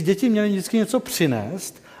 děti měly vždycky něco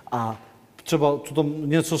přinést a třeba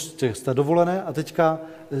něco z té dovolené a teďka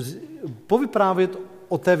povyprávět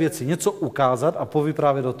o té věci, něco ukázat a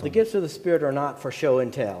povyprávět o tom. The gifts of the Spirit are not for show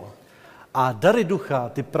and tell. A dary ducha,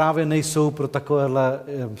 ty právě nejsou pro takovéhle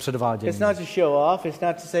předvádění. It's not to show off. It's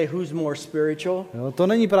not to say who's more spiritual. Jo, to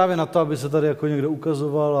není právě na to, aby se tady jako někdo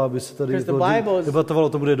ukazoval, aby se tady Because jako the Bible is- debatovalo,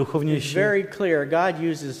 to bude It's duchovnější. very clear. God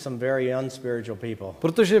uses some very unspiritual people.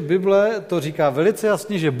 Protože Bible to říká velice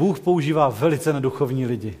jasně, že Bůh používá velice neduchovní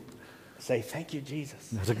lidi. Say, thank you,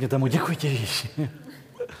 Jesus. Řekněte mu, děkuji ti, Ježíši.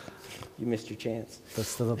 You missed your chance. Tak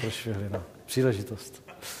jste to prošvihli na příležitost.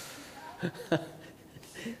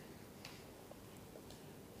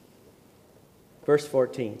 Verse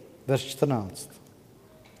 14. Verš 14.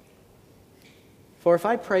 For if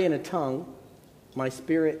I pray in a tongue, my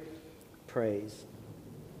spirit prays,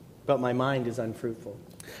 but my mind is unfruitful.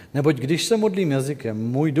 Neboť když se modlím jazykem,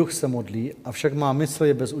 můj duch se modlí, avšak má mysl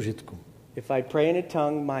je bez užitku. If I pray in a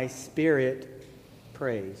tongue, my spirit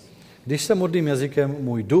prays. Když se modlím jazykem,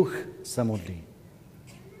 můj duch se modlí.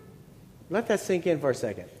 Let that sink in for a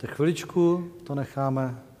second. Tak chviličku to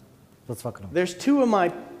necháme zacvaknout.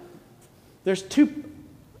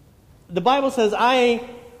 The Bible says I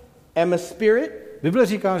am a spirit. Bible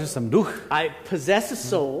říká, že jsem duch, I possess a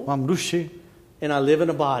soul. mám duši, And I live in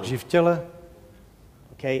a body. žiju v těle.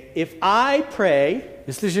 Okay? If I pray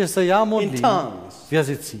Jestliže se já in modlím tongues, v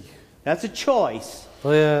jazycích, that's a choice.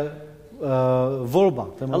 to je volba.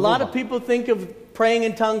 To je A moje lot volba. of people think of praying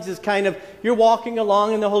in tongues as kind of, you're walking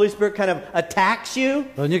along and the Holy Spirit kind of attacks you.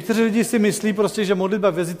 No, někteří lidi si myslí prostě, že modlitba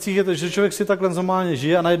v jazycích je to, že člověk si takhle normálně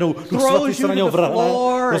žije a najednou Duch Svatý se na něho vrhne,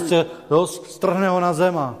 prostě strhne ho na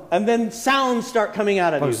zem a And then sounds start coming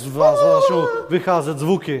out of pak you. z vás začnou vycházet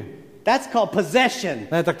zvuky. That's called possession.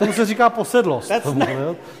 Ne, tak tomu se říká posedlost. That's Tomu, not-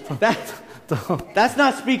 jo? That's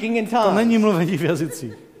not speaking in To tongues. není mluvení v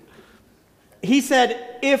jazycích. He said,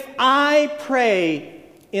 if I pray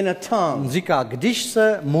in a tongue. On říká, když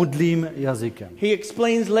se modlím jazykem. He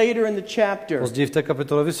explains later in the chapter. Později v té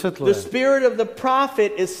kapitole The vysvětluje. spirit of the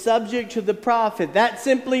prophet is subject to the prophet. That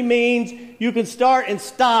simply means you can start and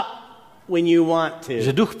stop when you want to.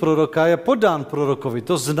 Že duch proroka je podán prorokovi.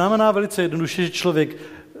 To znamená velice jednoduše, že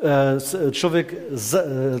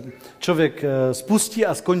člověk spustí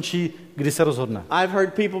a skončí, kdy se rozhodne. I've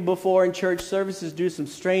heard people before in church services do some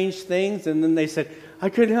strange things and then they said, I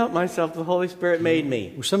couldn't help myself, the Holy Spirit made me.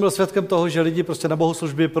 Už jsem byl svědkem toho, že lidi prostě na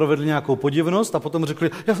bohoslužbě provedli nějakou podivnost a potom řekli,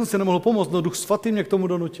 já jsem si nemohl pomoct, no Duch Svatý mě k tomu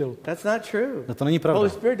donutil. That's not true. No to není The Holy pravda.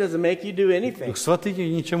 Spirit doesn't make you do anything. Duch Svatý tě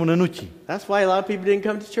ničemu nenutí. That's why a lot of people didn't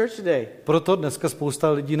come to church today. Proto dneska spousta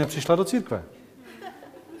lidí nepřišla do církve.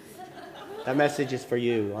 That message is for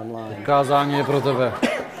you online. Kázání je pro tebe.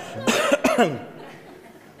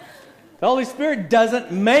 The Holy Spirit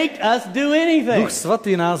doesn't make us do anything. Duch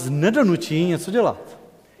Svatý nás nedonutí něco dělat.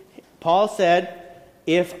 Paul said,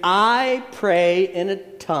 if I pray in a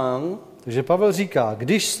tongue, Takže Pavel říká,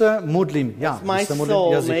 když se modlím, my když se modlím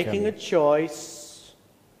soul jazykem, making a choice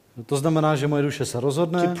to znamená, že moje duše se to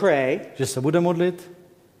rozhodne, pray, že se bude modlit,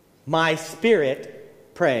 my spirit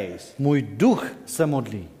prays. můj duch se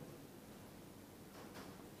modlí.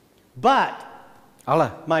 But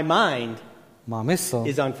Ale my mind má mysl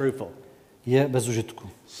is unfruitful. je bez užitku.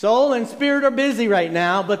 Soul and spirit are busy right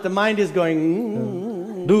now, but the mind is going,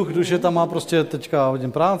 Duše tam má prostě teďka hodně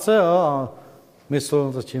práce a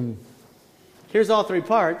mysl zatím. Here's all three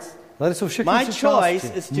parts. Tady jsou všechny My tři choice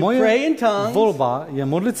části. is to pray in Moje tongues. volba je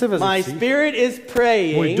modlit se ve My jazycích. spirit is Můj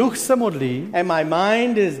praying, duch se modlí, and my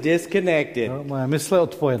mind is disconnected, jo, moje mysl je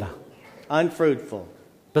odpojena. unfruitful,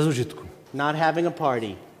 Bez užitku. not having a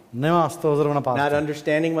party, Nemá z toho zrovna not pátky.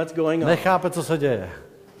 understanding what's going on, Nechápe, co se děje.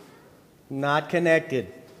 not connected.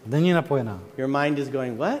 Není napojená. Your mind is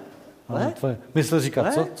going, what? Ale What? tvoje mysl říká,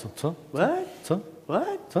 What? co? What? Co? What?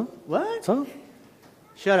 Co? What? Co?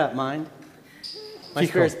 Shut up, mind. My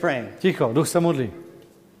Ticho. spirit's praying. Ticho, duch se modlí.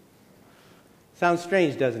 Sounds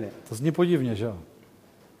strange, doesn't it? To zní podivně, že jo?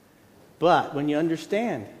 But when you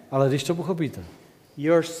understand, Ale když to pochopíte,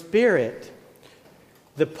 your spirit,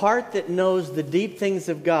 the part that knows the deep things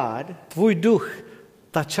of God, tvůj duch,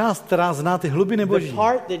 ta část, která zná ty hlubiny the Boží,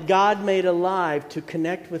 part that God made alive to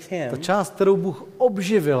connect with ta Him, část, kterou Bůh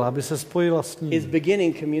obživil, aby se spojila s is ním,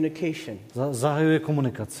 beginning communication zahajuje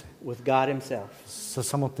komunikaci with God Himself. se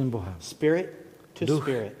samotným Bohem. Spirit to Duch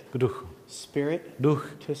spirit. k duchu. Spirit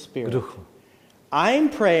Duch to k spirit. duchu. I'm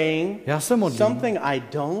praying Já se modlím something I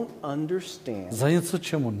don't understand za něco,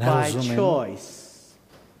 čemu by nerozumím, choice.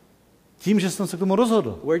 tím, že jsem se k tomu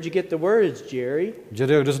rozhodl. Where'd you get the words, Jerry?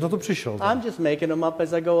 Jerry, kde jsi na to přišel? I'm just making them up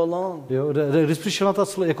as I go along. Jo, když přišel na ta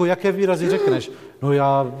slova, jako jaké výrazy řekneš? No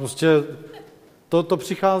já prostě, to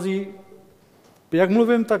přichází, jak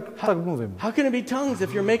mluvím, tak mluvím. How can it be tongues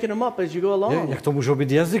if you're making them up as you go along? Jak to můžou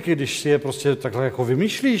být jazyky, když si je prostě takhle jako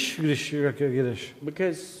vymýšlíš, když jak jdeš?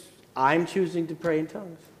 Because I'm choosing to pray in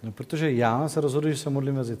tongues. No, protože já se rozhoduji, že se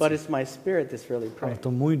modlím jazyci. But it's my spirit that's really Ale praying.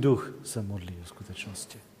 to můj duch se modlí v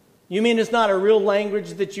skutečnosti. You mean it's not a real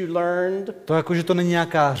language that you learned? To jako, že to není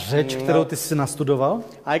nějaká řeč, kterou ty jsi nastudoval?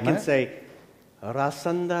 I can Ne? say,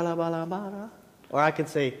 Rasandalabalabara. Or I can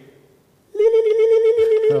say,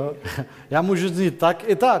 Jo. Já můžu znít tak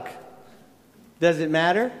i tak. does it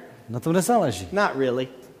matter? Na tom nezáleží. Not really.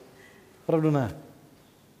 Opravdu ne.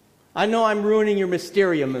 I know I'm ruining your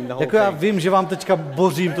mysterium in the whole Jako já thing. vím, že vám teďka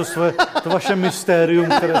bořím to vaše mystérium,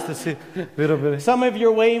 které jste si vyrobili. Some of you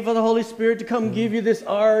are waiting for the Holy Spirit to come give you this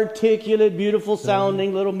articulate, beautiful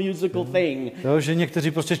sounding little musical thing. Jo, že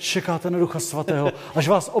někteří prostě čekáte na Ducha Svatého, až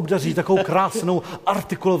vás obdaří takovou krásnou,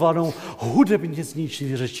 artikulovanou, hudebně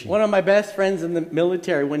zníčí řečí. One of my best friends in the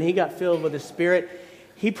military, when he got filled with the Spirit,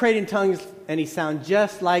 He prayed in tongues and he sounded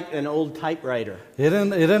just like an old typewriter.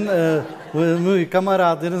 Jeden můj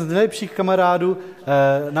kamarád, jeden z nejlepších kamarádů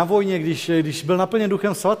na vojně, když byl naplněn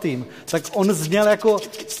Duchem Svatým, tak on zněl jako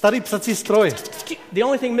starý psací stroj. The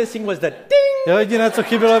only thing missing was that ding. Jo, jediné, co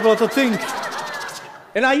chybělo, bylo to ting.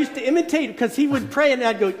 And I used to imitate because he would pray and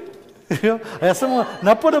I'd go. Jo, a já jsem ho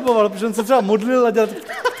napodoboval, protože on se třeba modlil a dělal.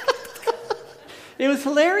 It was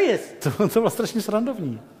hilarious. To bylo strašně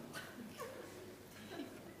srandovní.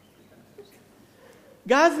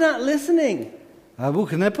 God's not listening. A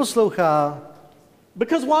Bůh neposlouchá.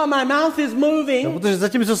 Because while my mouth is moving, No, protože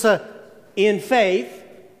zatímco se in faith,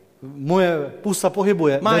 moje pusa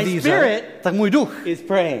pohybuje ve my víře, spirit tak můj duch is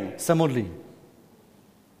praying. se modlí.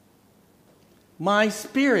 My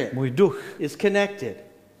spirit Můj duch is connected.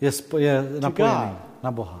 je napojený God.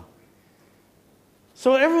 na Boha.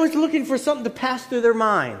 So everyone's looking for something to pass through their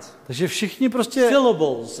minds. Takže všichni prostě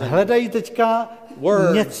Syllables. hledají teďka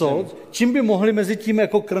Words něco, čím by mohli mezi tím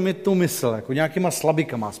jako krmit tu mysl, jako nějakýma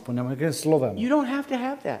slabikama, aspoň nějakým slovem. You don't have to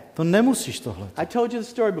have that. To nemusíš tohle. I told you the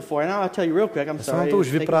story before, and now I'll tell you real quick. I'm Já jsem vám sorry. to už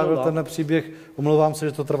it's taking vyprávěl, so long. tenhle příběh, omlouvám se,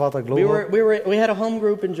 že to trvá tak dlouho. We had a home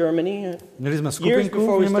group in Germany. Měli jsme years skupinku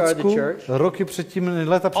before v we started Německu, the church. roky předtím,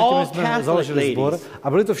 léta předtím, All než jsme Catholic založili sbor, ladies. a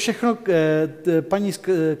byly to všechno paní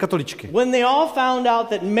katoličky. When they all found out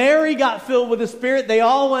that Mary got filled with the Spirit, they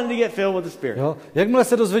all wanted to get filled with the Spirit. Jo? Jakmile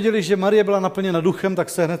se dozvěděli, že Marie byla naplněna duchem, tak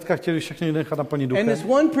se hnedka chtěli všechny nechat naplnit And this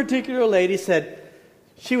duchem. one particular lady said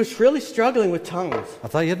she was really struggling with tongues. A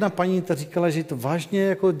ta jedna paní ta říkala, že to vážně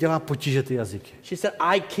jako dělá potíže ty jazyky. She said,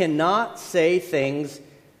 I cannot say things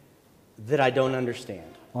that I don't understand.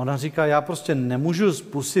 Ona říká, já prostě nemůžu z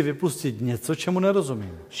pusy vypustit něco, čemu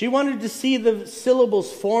nerozumím. She wanted to see the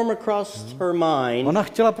syllables form across her mind. Ona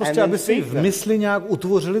chtěla and prostě, then aby si speak v them mysli nějak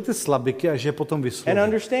utvořili ty slabiky a že je potom and vysloví.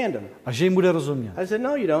 understand them. A že jim bude rozumět. I said,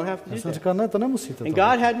 no, you don't have to Já do jsem that. říkal, ne, to nemusíte. And To.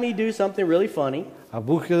 God had me do something really funny. A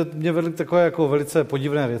Bůh mě vedl k takové jako velice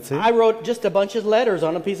podivné věci. I wrote just a bunch of letters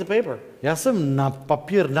on a piece of paper. Já jsem na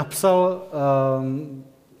papír napsal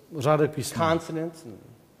řádek písma. Consonants and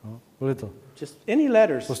No, byly to just any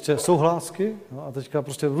letters. prostě souhlásky, no, a teďka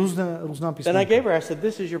prostě různá Then I písma. gave her, I said,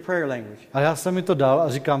 this is your prayer language. A já jsem mi to dal a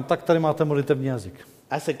říkám, tak tady máte modlitevní jazyk.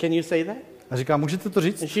 I said, can you say that? A říkám, můžete to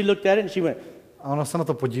říct? And she looked at it and she went, A ona se na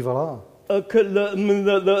to podívala.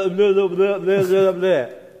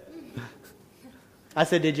 I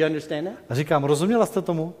said, did you understand that? A říkám, rozuměla jste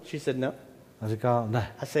tomu? She said, no. A říká, ne.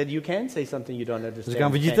 I said, you can say something you don't understand.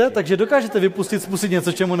 Říkám, can't vidíte? you?" Takže dokážete vypustit, spustit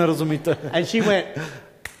něco, čemu nerozumíte. And she went,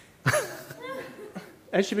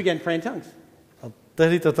 and she began praying tongues. A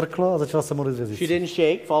tehdy to trklo a začala se modlit v She jazycích. didn't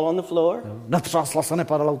shake, fall on the floor. Natřásla se,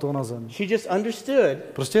 nepadala u toho na zem. She just understood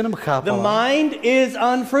Prostě jenom the chápala, mind is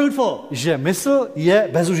unfruitful. že mysl je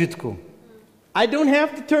bez užitku. I don't have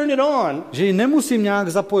to turn it on Že ji nemusím nějak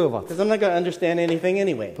zapojovat, because I'm not going to understand anything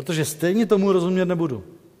anyway. protože stejně tomu rozumět nebudu.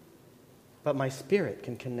 But my spirit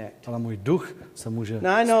can connect. Ale můj duch se může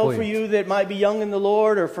Now I know for spojit. you that might be young in the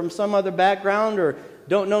Lord or from some other background or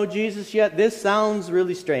don't know Jesus yet, this sounds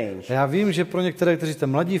really strange. A já vím, že pro některé, kteří jste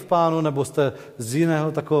mladí v Pánu, nebo jste z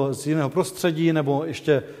jiného prostředí, nebo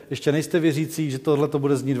ještě nejste věřící, že tohle to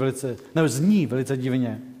bude zní velice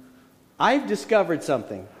divně. I've discovered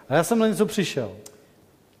something A já jsem na něco přišel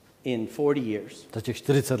in 40 years. za těch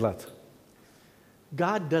 40 let.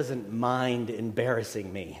 God doesn't mind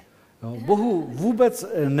embarrassing me. No, Bohu vůbec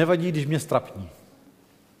nevadí, když mě strapní.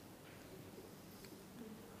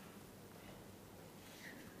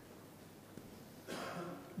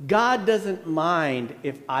 God doesn't mind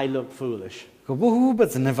if I look foolish. Jako Bohu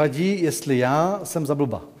vůbec nevadí, jestli já jsem za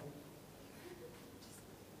blba.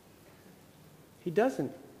 He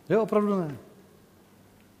doesn't. Jo, opravdu ne.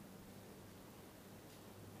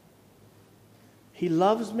 He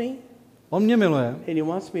loves me On mě miluje and he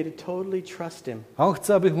wants me to totally trust him a on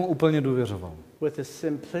chce, abych mu úplně důvěřoval. with the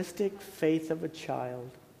simplistic faith of a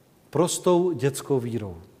child. Prostou dětskou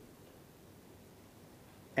vírou.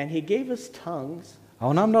 And he gave us tongues. A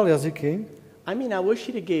on nám dal jazyky, I mean, I wish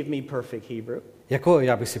he'd gave me perfect Hebrew. jako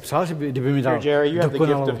já bych si přál, že kdyby mi dal Jerry, you have the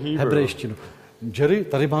dokonalou gift of Hebrew. hebrejštinu. Jerry,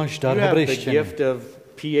 tady máš dar You have the hebrejštiny. gift of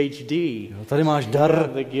PhD. Jo, tady máš You dar,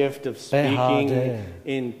 have the gift of speaking PhD.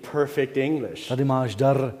 in perfect English. tady máš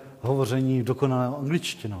dar hovoření dokonalou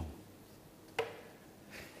angličtinou.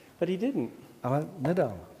 But he didn't. Ale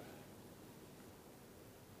nedal.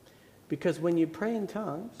 Because when you pray in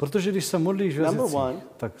tongues, Protože když se modlíš v Number jazycích, one.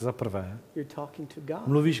 tak za prvé you're talking to God.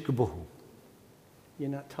 mluvíš k Bohu.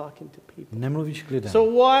 You're not talking to people. Nemluvíš k lidem.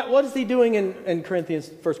 So what is he doing in 1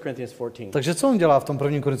 Corinthians 14? Takže co on dělá v tom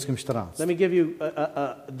 1. Korinském 14? Let me give you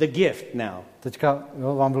the gift now. Teďka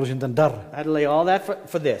vám vyložím ten dar. I had to lay all that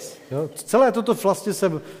for this. Jo? Celé toto vlastně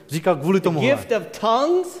jsem říkal kvůli tomu. Gift of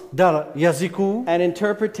tongues, dar jazyků and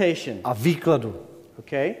interpretation. a výkladu.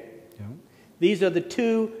 Okay? Jo? These are the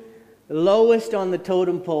two lowest on the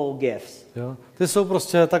totem pole gifts. Jo? Ty jsou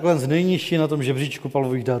prostě takhle z nejnižší na tom žebříčku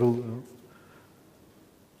Pavlových darů. Jo?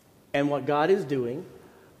 And what God is doing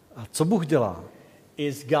A co Bůh dělá?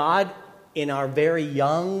 is God in our very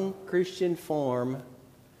young Christian form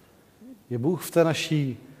Je Bůh v té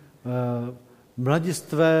naší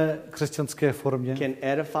mladistvé křesťanské formě can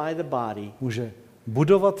edify the body může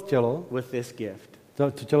budovat tělo, with this gift.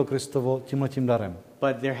 to tělo Kristovo tímhletím darem.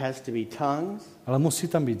 But there has to be tongues Ale musí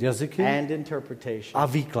tam být jazyky and interpretation a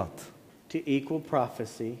výklad. to equal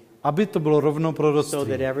prophecy Aby to bylo rovno so proroctví.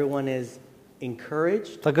 that everyone is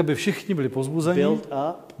encouraged, Tak, aby všichni byli povzbuzeni, built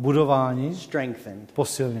up, budováni, strengthened.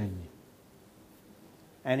 posilnění.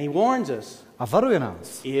 And he warns us, A varuje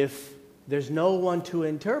nás, if there's no one to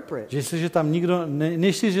interpret, že jestliže tam nikdo,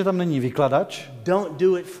 že tam není vykladač, don't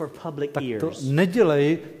do it for public tak to ears.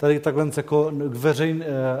 nedělej tady takhle jako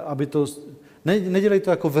aby to, nedělej to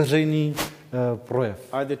jako veřejný projev.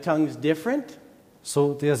 Are the tongues different?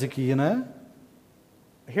 Jsou ty jazyky jiné?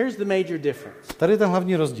 Here's the major difference. Tady je ten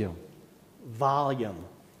hlavní rozdíl. Volume.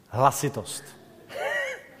 Hlasitost.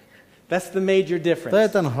 That's the major To je difference.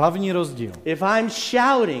 ten hlavní rozdíl. If I'm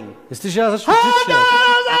shouting, Jestliže já začnu křičet,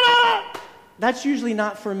 that's usually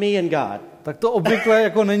not for me and God. tak to obvykle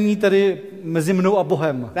jako není tedy mezi mnou a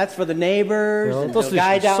Bohem. That's for the neighbors Jo, and to the guy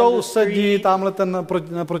slyšíš. down the Sousedí, street tamhle ten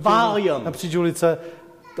naproti Volume. napříč ulice.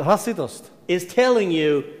 Hlasitost is telling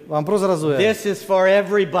you vám prozrazuje. this is for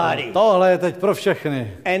everybody. Tohle je teď pro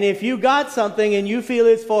všechny. And if you got something and you feel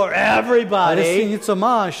it's for A jestli everybody, něco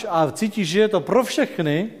máš a cítíš, že je to pro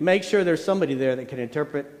všechny, make sure there's somebody there that can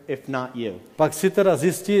interpret, if not you. pak si teda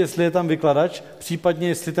zjistí, jestli je tam vykladač, případně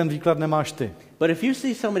jestli ten výklad nemáš ty. But if you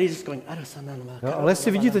see somebody just going, Jo, ale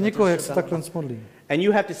jestli vidíte někoho, jak se takhle modlí, and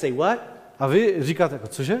you have to say, what? a vy říkáte, jako,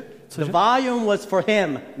 cože? The volume was for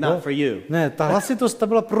him, not for you. Ne, ta hlasitost ta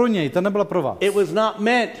byla pro něj, ta nebyla pro vás. It was not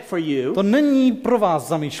meant for you. To není pro vás It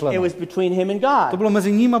zamýšleno. was between him and To God. bylo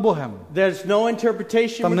mezi ním a Bohem. There's no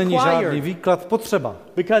interpretation Tam není žádný required výklad potřeba,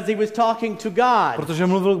 because he was talking to God, protože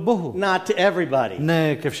mluvil k Bohu, not to everybody.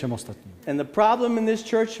 ne ke všem ostatním. And the problem in this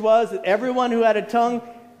church was that everyone who had a tongue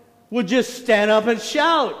would just stand up and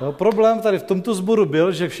shout. Jo, problém tady v tomto sboru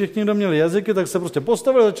byl, že všichni, kdo měli jazyky, tak se prostě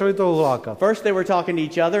postavili a začali toho hlákat. First they were talking to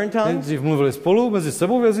each other in tongues, Nejdřív mluvili spolu mezi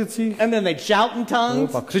sebou v jazycích, and then they'd shout in jo,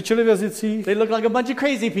 tongues. pak křičeli v jazycích, They looked like a bunch of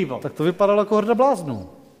crazy people. tak to vypadalo jako horda bláznů.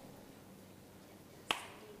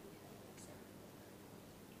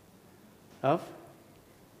 Of?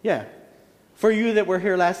 Yeah. For you that were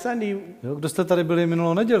here last Sunday, Jo, kdo jste tady byli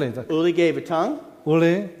minulou neděli, tak Uli gave a tongue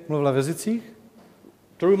Uli mluvila v jazycích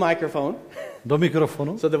through microphone, do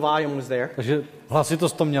mikrofonu, so the volume was there. takže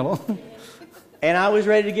hlasitost to mělo. And I was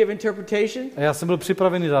ready to give interpretation. A já jsem byl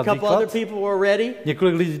připravený dát A couple other výklad. people were ready.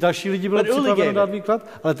 Několik lidí, další lidi bylo But Uli připraveno gave dát it. výklad,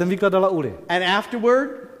 ale ten výklad dala Uli. And afterward,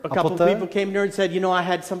 a couple poté? people came there and said, you know, I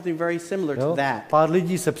had something very similar to Jo? that. Pár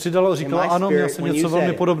lidí se přidalo a říkalo, my ano, měl spirit jsem when něco you velmi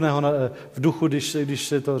said it. podobného v duchu, když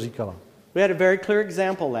se to říkala. We had a very clear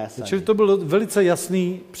example last Sunday. Čili to byl velice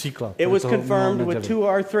jasný příklad. It was toho confirmed minulé with neděli.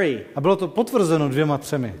 2 or 3 A bylo to potvrzeno 2,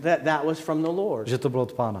 3, that was from the Lord. že to bylo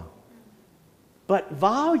od Pána. But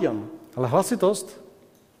volume, Ale hlasitost,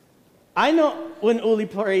 I know when Uli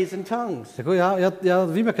prays in tongues. jako já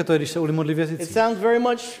vím, jaké to je, když se Uli modlí v It jazycích. sounds very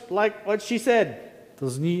much like what she said. To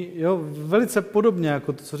zní velice podobně,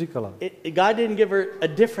 jako to, co říkala. God didn't give her a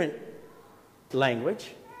different language.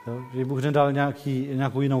 Jo? Že Bůh nedal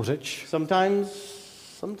nějakou jinou řeč.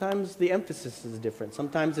 Sometimes the emphasis is different.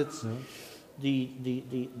 Sometimes it's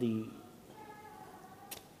the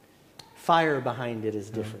fire behind it is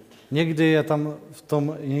different. Někdy je v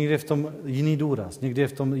tom jiný důraz, někdy je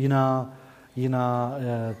v tom jiná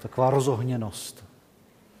taková rozohněnost.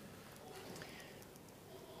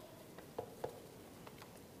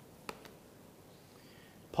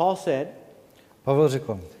 Paul said, Pavel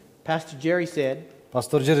řekl, Pastor Jerry said,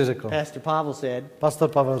 pastor Jerry řekl, Pastor Pavel said, pastor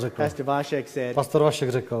Pavel řekl, Pastor Vashek said, pastor Vašek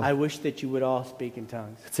řekl, I wish that you would all speak in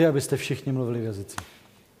tongues. chci, abyste všichni mluvili v jazycích.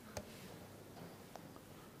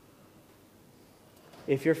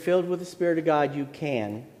 If you're filled with the Spirit of God, you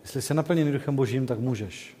can, Jestli jsi naplněný Duchem Božím, tak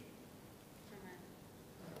můžeš.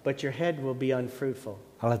 but your head will be unfruitful.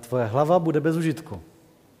 Ale tvoje hlava bude bez užitku.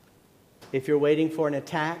 If you're waiting for an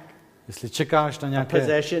attack, Jestli čekáš na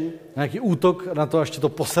possession, nějaký útok, na to, až tě to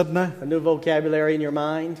posedne, a new vocabulary in your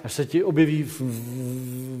mind, až se ti objeví v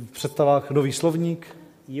představách nový slovník,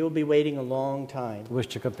 you'll be waiting a long time. to budeš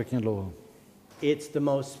čekat pěkně dlouho.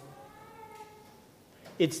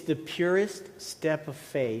 It's the purest step of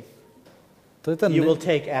faith To je, you will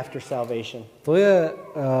take after salvation. to je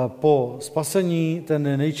po spasení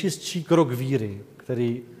ten nejčistší krok víry,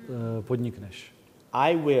 který podnikneš.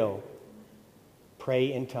 I will pray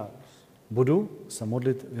in tongues. Budu se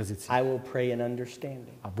modlit v jazycích. I will pray in understanding.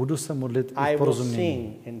 A budu se modlit i I v will porozumění.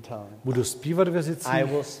 sing in tongues. Budu zpívat v jazycích. I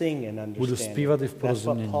will sing in understanding. Budu zpívat i v That's what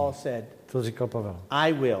porozumění. Paul said. To říkal Pavel.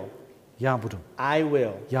 I will. Já budu. I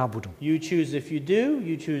will. Já budu. You choose if you do,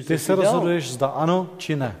 you choose Ty if se you don't. rozhoduješ, zda ano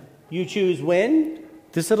či ne. You choose when,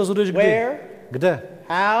 Ty se rozhoduješ kdy. where, Kde.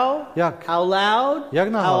 how, Jak. how loud, Jak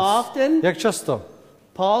how nahlas. often. Jak často.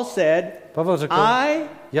 Paul said, Pavel řekl, I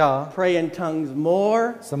já pray in tongues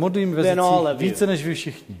more se modlím v than all jazycích of you. více než vy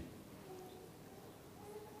všichni.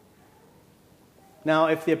 Now,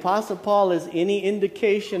 if the Apostle Paul is any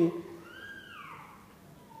indication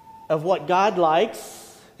of what God likes,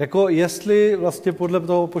 Jako jestli vlastně podle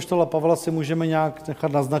toho apoštola Pavla si můžeme nějak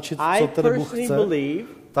nechat naznačit, I co tedy Bůh personally chce, believe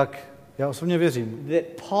tak já osobně věřím,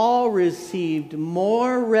 that Paul received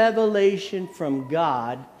more revelation from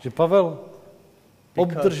God že Pavel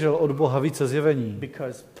obdržel od Boha více zjevení,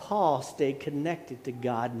 because Paul stayed connected to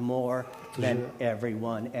God more than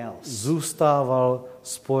everyone else. zůstával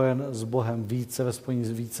spojen s Bohem více, ve spojení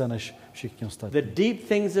více než všichni ostatní. The deep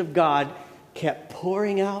things of God kept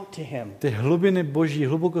pouring out to him. Ty hlubiny Boží,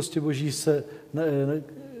 hlubokosti Boží se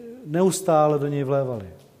neustále do něj vlévaly,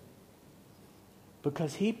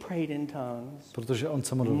 Because he prayed in tongues protože on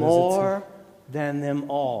se modlil v jazycích more than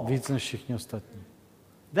them all. víc než všichni ostatní.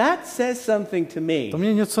 That says something to me. To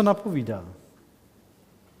mě něco napovídá.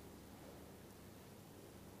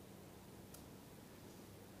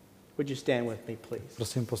 Would you stand with me, please?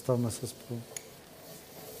 Prosím, postavme se spolu.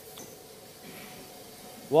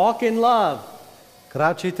 Walk in love.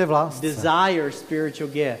 Kráčejte v lásce Desire spiritual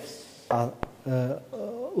gifts. a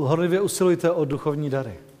horlivě usilujte o duchovní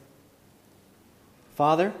dary.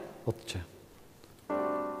 Father, Otče,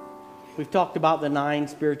 we've talked about the 9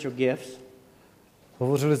 spiritual gifts,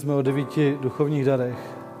 hovořili jsme o 9 duchovních darech,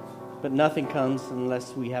 but nothing comes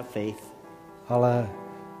unless we have faith. ale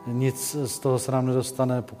nic z toho se nám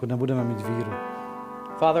nedostane, pokud nebudeme mít víru.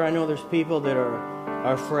 Father, I know there's people that are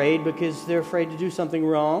afraid because they're afraid to do something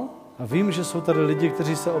wrong. A vím, že jsou tady lidi,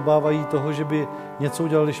 kteří se obávají toho, že by něco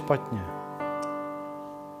udělali špatně.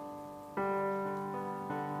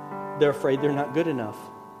 They're afraid they're not good enough.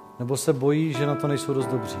 Nebo se bojí, že na to nejsou dost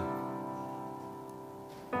dobří.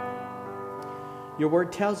 Your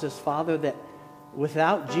word tells us, Father, that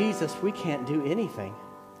without Jesus we can't do anything.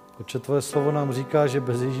 Otče, tvoje slovo nám říká, že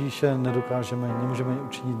bez Ježíše nemůžeme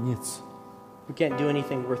učinit nic. We can't do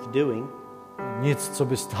anything worth doing, Nic, co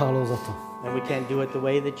by stálo za to. and we can't do it the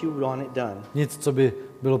way that you want it done. Nic, co by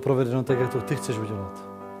bylo provedeno tak, jak to ty chceš udělat.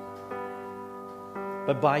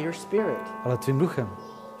 But by your Spirit, Ale tvým duchem.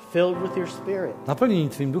 filled with your Spirit, Naplnění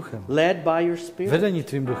tvým duchem. led by your Spirit, Vedení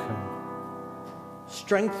tvým duchem.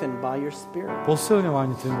 strengthened by your Spirit,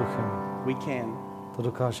 Posilňování tvým duchem. we can. To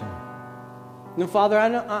dokážeme. No, Father,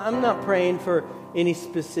 I'm not praying for any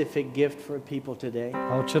specific gift for people today.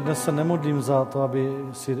 A Otče, dnes se nemodlím za to, aby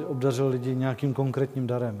si obdařil lidi nějakým konkrétním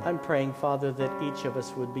darem. I'm praying, Father, that each of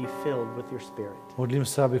us would be filled with your Spirit. Modlím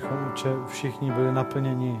se, abychom, Otče, všichni byli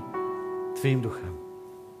naplněni tvým duchem.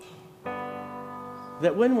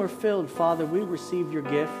 That when we're filled, Father, we receive your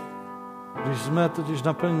gift. Když jsme totiž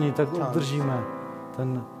naplněni, tak udržíme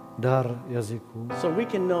ten dar jazyků. So we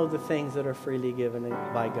can know the things that are freely given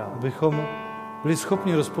by God. Abychom byli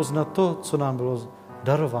schopni rozpoznat to, co nám bylo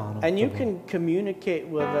darováno. And you tebou. can communicate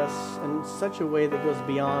with us in such a way that goes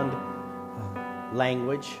beyond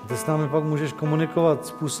language. Ty s námi pak můžeš komunikovat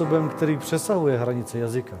způsobem, který přesahuje hranice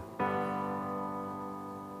jazyka.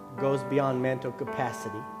 Goes beyond mental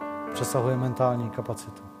capacity. Přesahuje mentální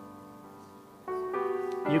kapacitu.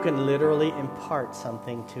 You can literally impart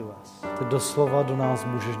something to us. Ty doslova do nás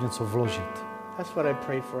můžeš něco vložit. That's what I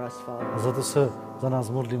pray for us, Father. A za to se za nás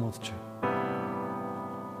modlím, Otče.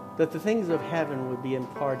 That the things of heaven would be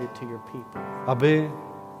imparted to your people. Aby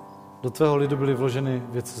do tvého lidu byly vloženy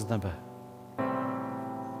věci z nebe.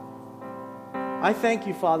 I thank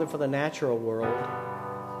you, Father, for the natural world.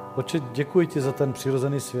 Otče, děkuji ti za ten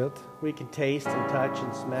přirozený svět, We can taste and touch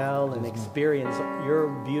and smell and experience your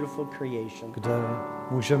beautiful creation. kde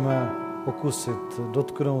můžeme okusit,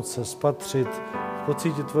 dotknout se, spatřit,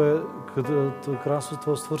 pocítit tvoje krásu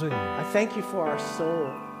tvého stvoření. I thank you for our soul.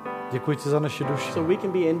 Děkuji ti za naši duši, so we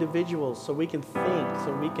can be individuals, so we can think,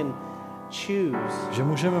 so we can choose. že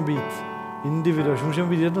můžeme být individuální, že můžeme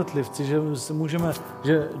být jednotlivci,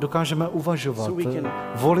 že dokážeme uvažovat, So we can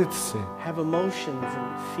volit si, have emotions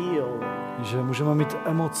and feel. že můžeme mít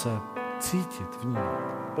emoce, cítit v ní.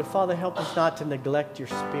 But Father, help us not to neglect your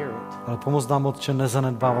spirit. Ale pomoz nám, Otče,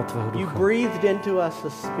 nezanedbávat tvého You ducha. breathed into us the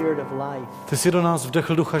spirit of life Ty jsi do nás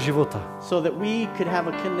vdechl ducha života, so that we could have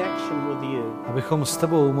a connection with you. abychom s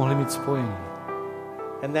tebou mohli mít spojení.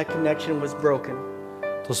 And that connection was broken.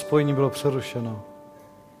 To spojení bylo přerušeno.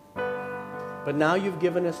 But now you've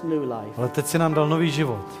given us new life Ale teď si nám dal nový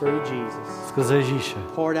život through Jesus. skrze Ježíše.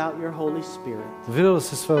 Poured out your Holy Spirit. Vylil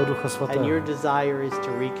si svého ducha And svatého your desire is to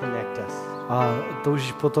reconnect us a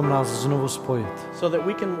toužíš potom nás znovu spojit, so that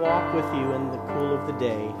we can walk with you in the cool of the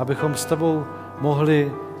day. abychom s tebou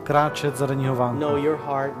mohli kráčet za denního vánku. Know your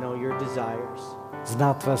heart, know your desires.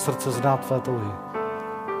 Znát tvé srdce, znát tvé touhy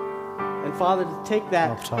And Father, to take a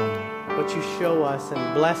that, přání. what you show us,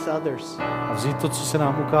 and bless others. A vzít to, co jsi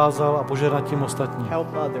nám ukázal a požehnat tím ostatním. Help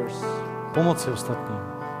others. Pomoci ostatním.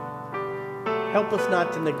 Help us not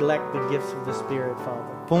to neglect the gifts of the Spirit,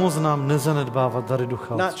 Father. Pomoz nám nezanedbávat dary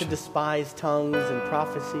ducha, Not to Otče. despise tongues and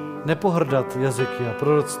prophecy, Nepohrdat jazyky a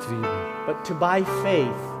proroctví, but to by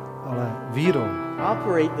faith ale vírou.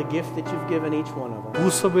 operate the gift that you've given each one of us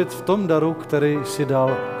Působit v tom daru, který si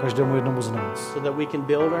dal každému jednomu z nás. so that we can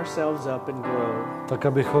build ourselves up and grow. Tak,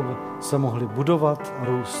 abychom se mohli budovat a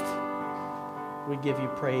růst. We give you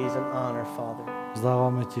praise and honor, Father.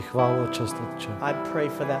 Vzdáváme ti chválu a čest, Otče. I pray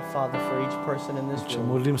for that, Father, for each person in this Otče, room.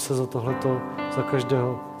 modlím se za tohleto, za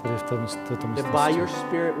každého, který v této That by your místnosti.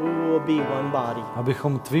 Spirit we will be one body,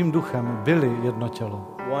 Abychom tvým duchem byli jedno tělo,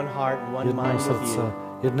 one heart, one jedno mind with srdce, you.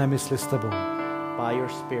 jedné mysli s tebou. By your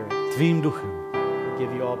Spirit. Tvým duchem. We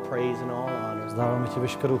give you all praise and all honor Vzdáváme ti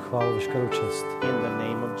veškerou chválu, veškerou čest. in the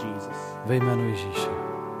name of Jesus. Ve jménu Ježíše.